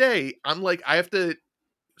 Every day, I'm like, I have to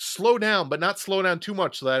slow down, but not slow down too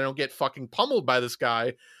much so that I don't get fucking pummeled by this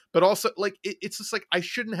guy. But also, like, it's just like, I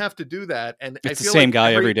shouldn't have to do that. And it's I feel the same like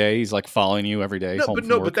guy every day. He's like following you every day.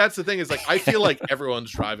 But that's the thing is like, I feel like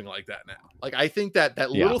everyone's driving like that now. Like, I think that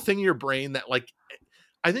little thing in your brain that like,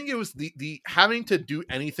 I think it was the having to do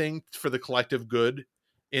anything for the collective good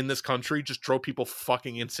in this country just drove people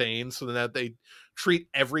fucking insane. So that they treat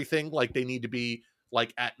everything like they need to be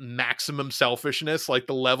like at maximum selfishness, like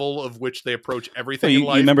the level of which they approach everything in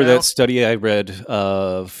life. You remember that study I read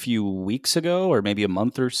a few weeks ago, or maybe a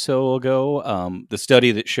month or so ago? The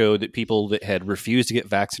study that showed that people that had refused to get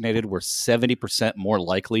vaccinated were 70% more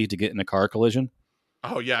likely to get in a car collision.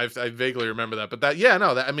 Oh yeah, I vaguely remember that, but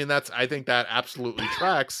I think that absolutely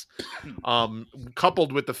tracks.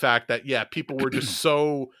 Coupled with the fact that people were just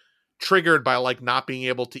so triggered by like not being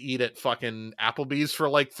able to eat at fucking Applebee's for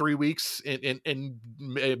like 3 weeks in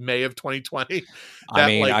May of 2020. I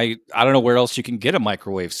mean, like, I don't know where else you can get a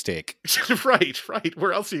microwave steak. right.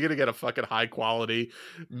 Where else are you gonna get a fucking high quality,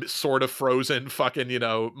 sort of frozen fucking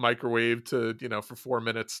microwave to for 4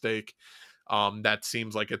 minutes steak? That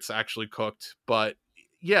seems like it's actually cooked, but.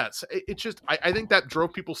 Yes, it's just I think that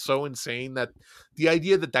drove people so insane that the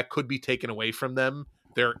idea that could be taken away from them,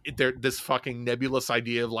 they're this fucking nebulous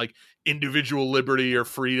idea of like individual liberty or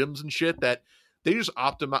freedoms and shit, that they just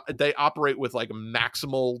they operate with like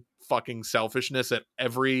maximal fucking selfishness at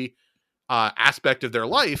every aspect of their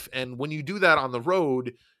life. And when you do that on the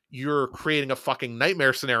road, you're creating a fucking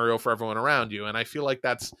nightmare scenario for everyone around you. And I feel like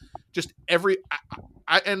that's just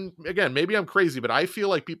and again, maybe I'm crazy, but I feel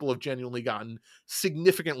like people have genuinely gotten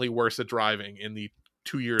significantly worse at driving in the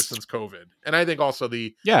 2 years since COVID. And I think also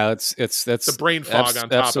that's the brain fog on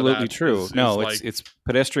top absolutely of that true. is it's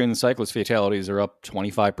pedestrian and cyclist fatalities are up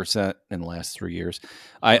 25% in the last 3 years.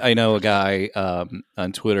 I know a guy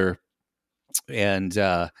on Twitter, and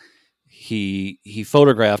he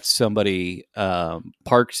photographed somebody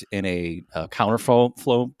parked in a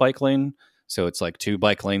counterflow bike lane. So it's like 2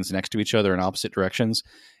 bike lanes next to each other in opposite directions.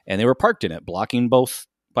 And they were parked in it, blocking both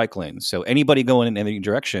bike lanes. So anybody going in any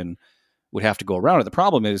direction would have to go around it. The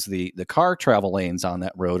problem is the car travel lanes on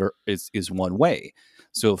that road is one way.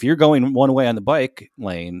 So if you're going one way on the bike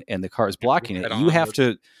lane and the car is blocking it,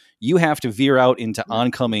 you have to veer out into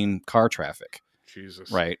oncoming car traffic.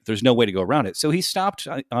 Jesus. Right. There's no way to go around it. So he stopped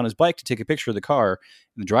on his bike to take a picture of the car,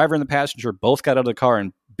 and the driver and the passenger both got out of the car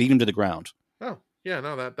and beat him to the ground. Oh, yeah,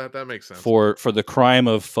 no, that makes sense. For the crime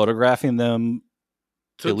of photographing them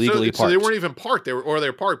illegally parked. So they weren't even parked. They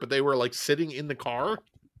were parked, but they were like sitting in the car?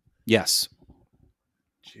 Yes.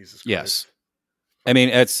 Jesus Christ. Yes. I mean,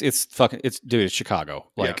 it's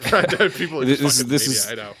Chicago. Like, people are this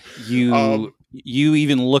is I know. You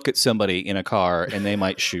even look at somebody in a car and they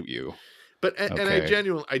might shoot you. But and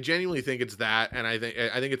I genuinely think it's that, and I think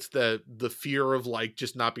it's the fear of like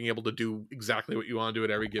just not being able to do exactly what you want to do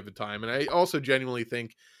at every given time. And I also genuinely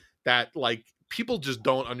think that like people just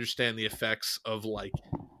don't understand the effects of like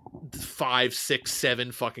 5, 6,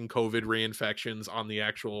 7 fucking COVID reinfections on the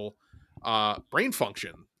actual brain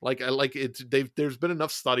function. There's been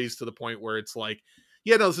enough studies to the point where it's like,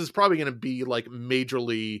 this is probably going to be like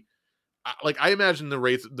majorly. Like I imagine the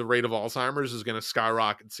rate of Alzheimer's is going to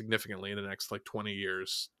skyrocket significantly in the next like 20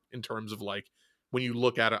 years in terms of like when you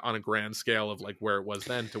look at it on a grand scale of like where it was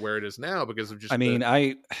then to where it is now because of just.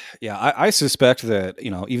 I suspect that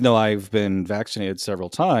even though I've been vaccinated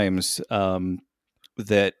several times,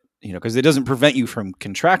 that because it doesn't prevent you from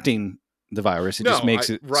contracting the virus, it just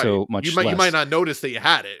makes it so much. You might not notice that you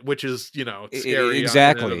had it, which is scary.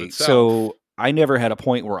 Exactly. So. I never had a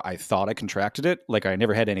point where I thought I contracted it. Like I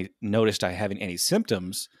never had noticed I having any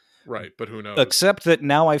symptoms. Right, but who knows? Except that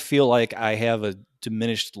now I feel like I have a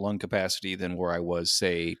diminished lung capacity than where I was,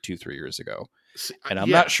 say, 2-3 years ago. And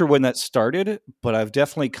I'm not sure when that started, but I've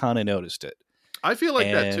definitely kind of noticed it. I feel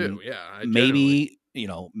like that too. Yeah, maybe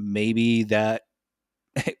that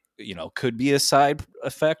could be a side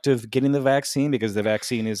effect of getting the vaccine because the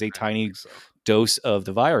vaccine is a tiny dose of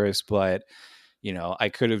the virus, but I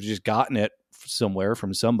could have just gotten it somewhere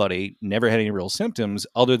from somebody, never had any real symptoms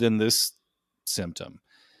other than this symptom.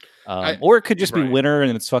 Or it could just be winter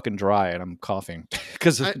and it's fucking dry and I'm coughing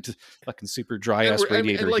because of fucking super dry ass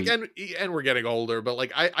radiator heat. And we're getting older, but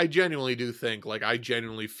like I genuinely do think like I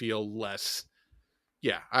genuinely feel less.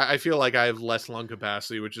 Yeah, I feel like I have less lung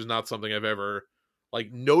capacity, which is not something I've ever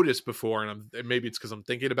like noticed before, and maybe it's because I'm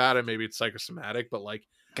thinking about it, maybe it's psychosomatic, but like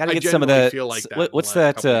gotta get some of that. Feel like that what's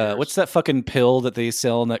that? What's that fucking pill that they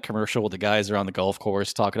sell in that commercial with the guys around the golf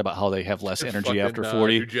course talking about how they have less energy after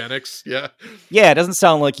 40? Eugenics, yeah. It doesn't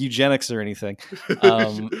sound like eugenics or anything.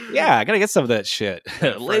 Yeah, I gotta get some of that shit.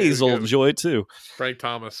 Yeah, ladies will enjoy it too. Frank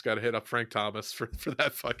Thomas, gotta hit up Frank Thomas for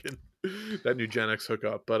that fucking that eugenics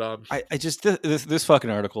hookup. But I just this fucking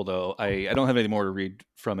article though, I don't have any more to read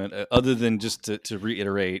from it other than just to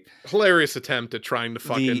reiterate. Hilarious attempt at trying to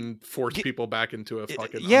fucking force people back into a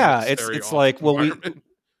fucking it's like, well,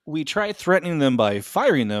 we tried threatening them by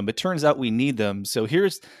firing them, but turns out we need them. So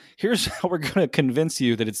here's how we're going to convince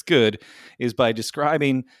you that it's good is by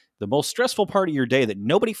describing the most stressful part of your day that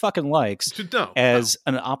nobody fucking likes as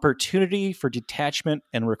an opportunity for detachment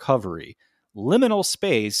and recovery. Liminal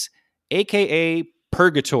space, aka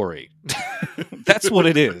purgatory. That's what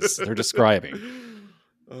it is they're describing.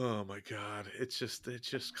 Oh my god, it's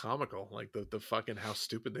just comical, like the fucking how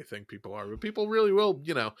stupid they think people are. But people really will,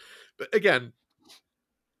 But again,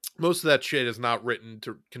 most of that shit is not written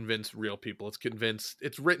to convince real people.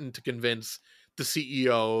 It's written to convince the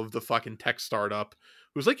CEO of the fucking tech startup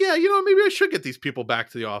who's like, yeah, maybe I should get these people back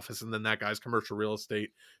to the office, and then that guy's commercial real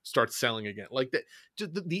estate starts selling again. Like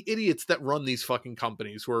the idiots that run these fucking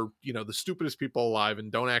companies who are, the stupidest people alive and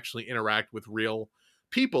don't actually interact with real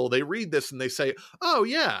people, they read this and they say, oh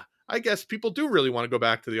yeah, I guess people do really want to go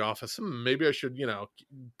back to the office. Maybe I should,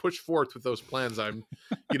 push forth with those plans. I'm,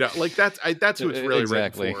 like that's who it's really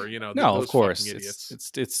written for. No, of course,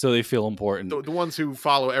 idiots. It's so they feel important. The ones who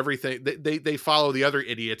follow everything, they follow the other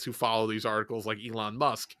idiots who follow these articles, like Elon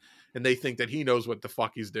Musk, and they think that he knows what the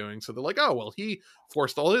fuck he's doing. So they're like, oh well, he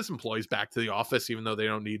forced all his employees back to the office, even though they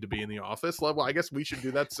don't need to be in the office. Well, I guess we should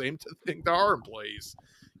do that same thing to our employees.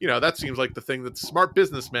 That seems like the thing that a smart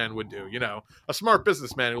businessman would do. A smart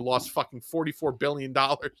businessman who lost fucking $44 billion.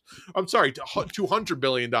 I'm sorry, $200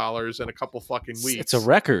 billion in a couple fucking weeks. It's a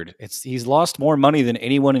record. He's lost more money than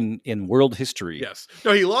anyone in world history. Yes.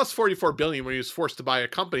 No, he lost $44 billion when he was forced to buy a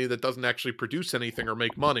company that doesn't actually produce anything or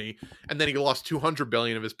make money. And then he lost $200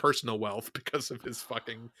 billion of his personal wealth because of his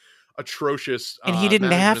fucking atrocious and he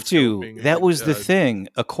didn't have to. That was the thing.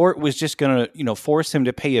 A court was just gonna force him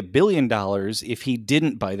to pay $1 billion if he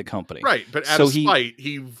didn't buy the company, right? But out of spite,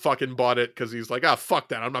 he fucking bought it because he's like, fuck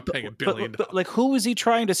that, I'm not paying $1 billion. But like, who is he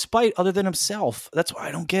trying to spite other than himself? That's what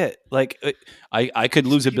I don't get. Like, I could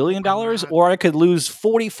lose $1 billion or I could lose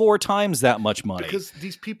 44 times that much money, because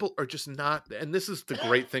these people are just not. And this is the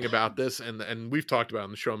great thing about this, and we've talked about it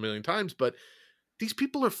on the show a million times, but these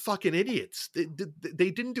people are fucking idiots.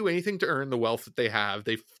 They didn't do anything to earn the wealth that they have.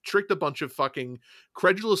 They've tricked a bunch of fucking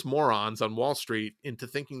credulous morons on Wall Street into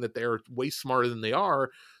thinking that they're way smarter than they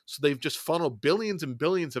are. So they've just funneled billions and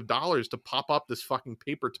billions of dollars to pop up this fucking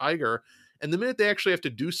paper tiger. And the minute they actually have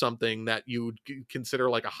to do something that you would consider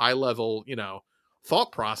like a high level,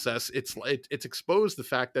 thought process, it's exposed the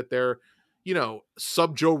fact that they're,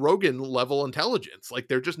 sub Joe Rogan level intelligence. Like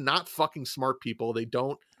they're just not fucking smart people. They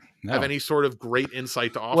don't have any sort of great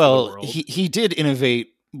insight to offer the world. He did innovate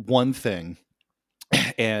one thing,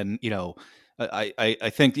 and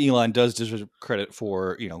I think Elon does deserve credit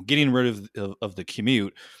for getting rid of the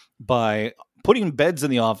commute by putting beds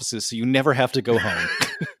in the offices so you never have to go home.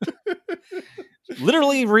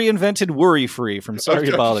 Literally reinvented worry-free from Sorry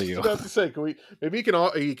to Bother You. About to say, maybe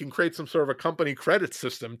he can create some sort of a company credit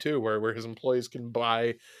system too, where his employees can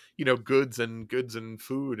buy goods and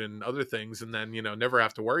food and other things, and then never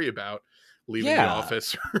have to worry about leaving the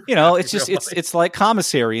office. It's just it's like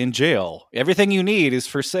commissary in jail. Everything you need is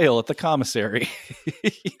for sale at the commissary.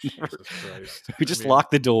 We just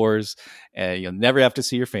lock the doors, and you'll never have to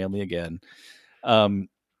see your family again.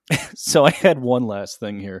 So I had one last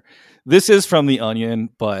thing here. This is from The Onion,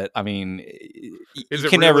 but I mean, is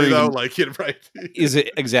it really though? Like, right? Is it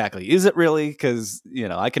exactly? Is it really? Because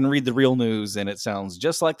I can read the real news and it sounds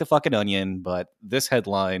just like the fucking Onion. But this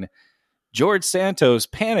headline: George Santos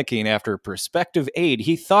panicking after prospective aide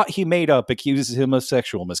he thought he made up accuses him of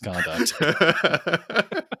sexual misconduct.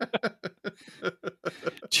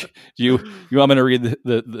 You want me to read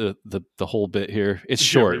the whole bit here? It's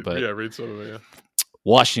short, but read some of it. Yeah.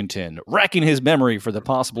 Washington, racking his memory for the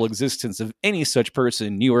possible existence of any such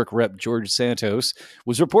person, New York Rep. George Santos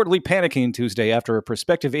was reportedly panicking Tuesday after a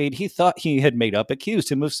prospective aide he thought he had made up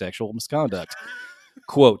accused him of sexual misconduct.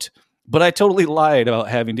 Quote, "But I totally lied about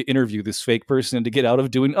having to interview this fake person to get out of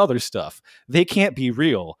doing other stuff. They can't be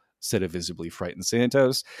real. said a visibly frightened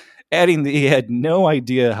Santos, adding that he had no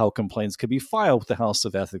idea how complaints could be filed with the House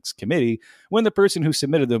of Ethics Committee when the person who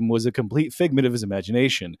submitted them was a complete figment of his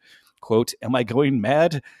imagination. Quote, am I going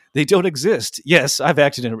mad? They don't exist. Yes, I've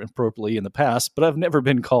acted inappropriately in the past, but I've never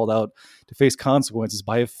been called out to face consequences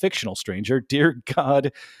by a fictional stranger. Dear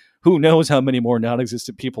God, who knows how many more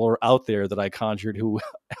non-existent people are out there that I conjured who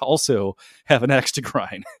also have an axe to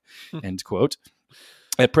grind. End quote.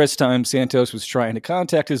 At press time, Santos was trying to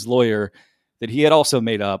contact his lawyer that he had also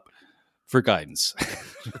made up for guidance.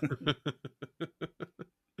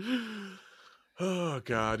 Oh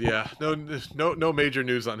God, yeah. No major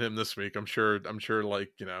news on him this week. I'm sure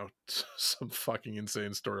like, some fucking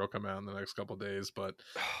insane story will come out in the next couple of days, but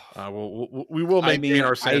we will maintain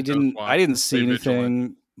our Santos I didn't see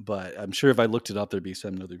anything, but I'm sure if I looked it up there'd be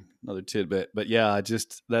some another tidbit. But yeah,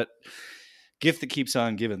 just that gift that keeps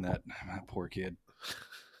on giving, that poor kid.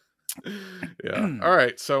 Yeah. All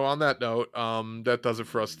right. So on that note, that does it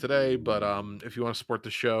for us today. But if you want to support the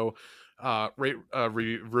show, rate,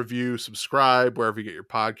 review, subscribe wherever you get your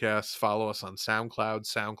podcasts. Follow us on SoundCloud,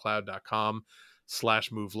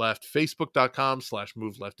 soundcloud.com/moveleft,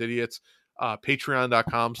 facebook.com/movelefidiots,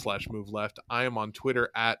 patreon.com/moveleft. I am on Twitter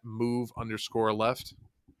at @move_left.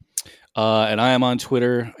 And I am on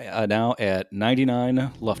Twitter now at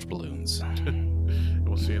 99 Luftballoons.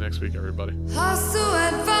 We'll see you next week, everybody. Hast du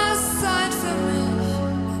etwas Zeit für mich?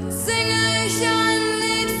 Dann singe ich ein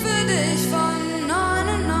Lied für dich von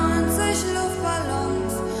 99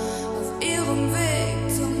 Luftballons auf ihrem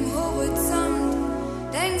Weg zum Horizont.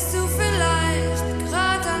 Denkst du vielleicht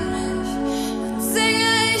grad an mich? Dann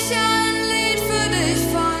singe ich ein Lied für dich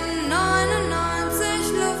von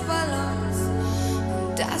 99 Luftballons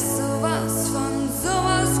und dass sowas von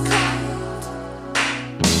sowas kommt.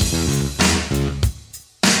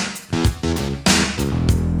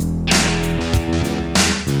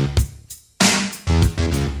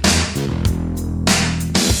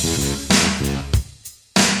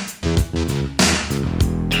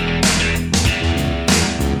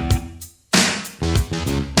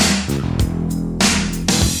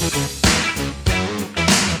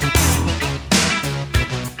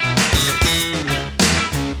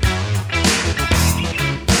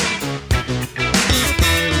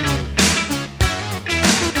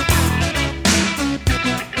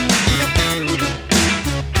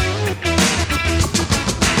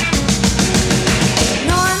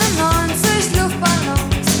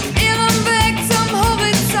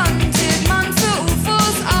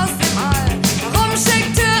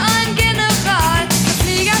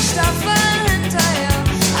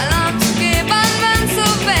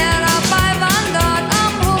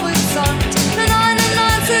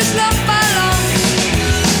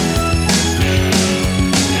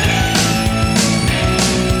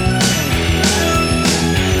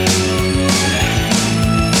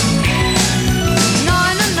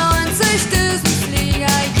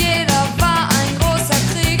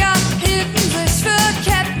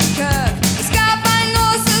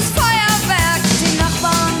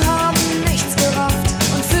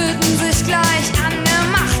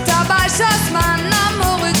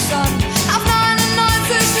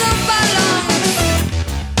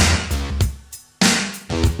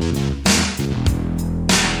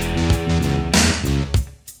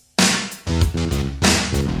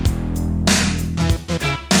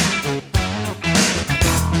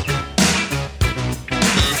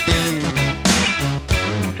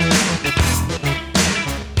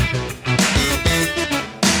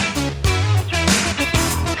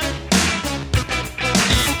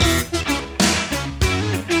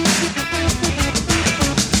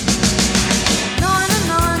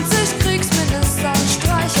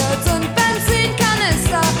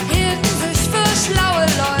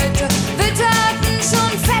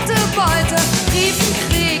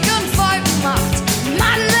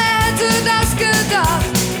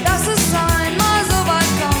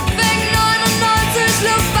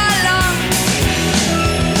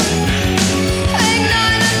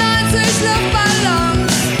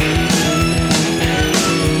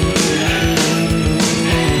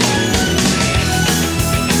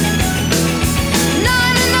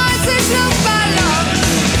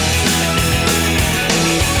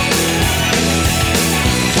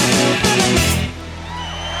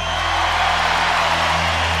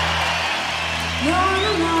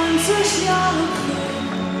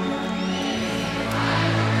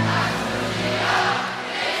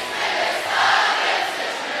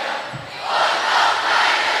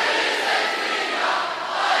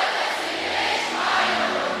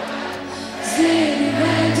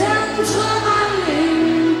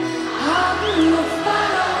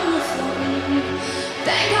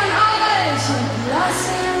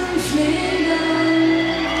 Stay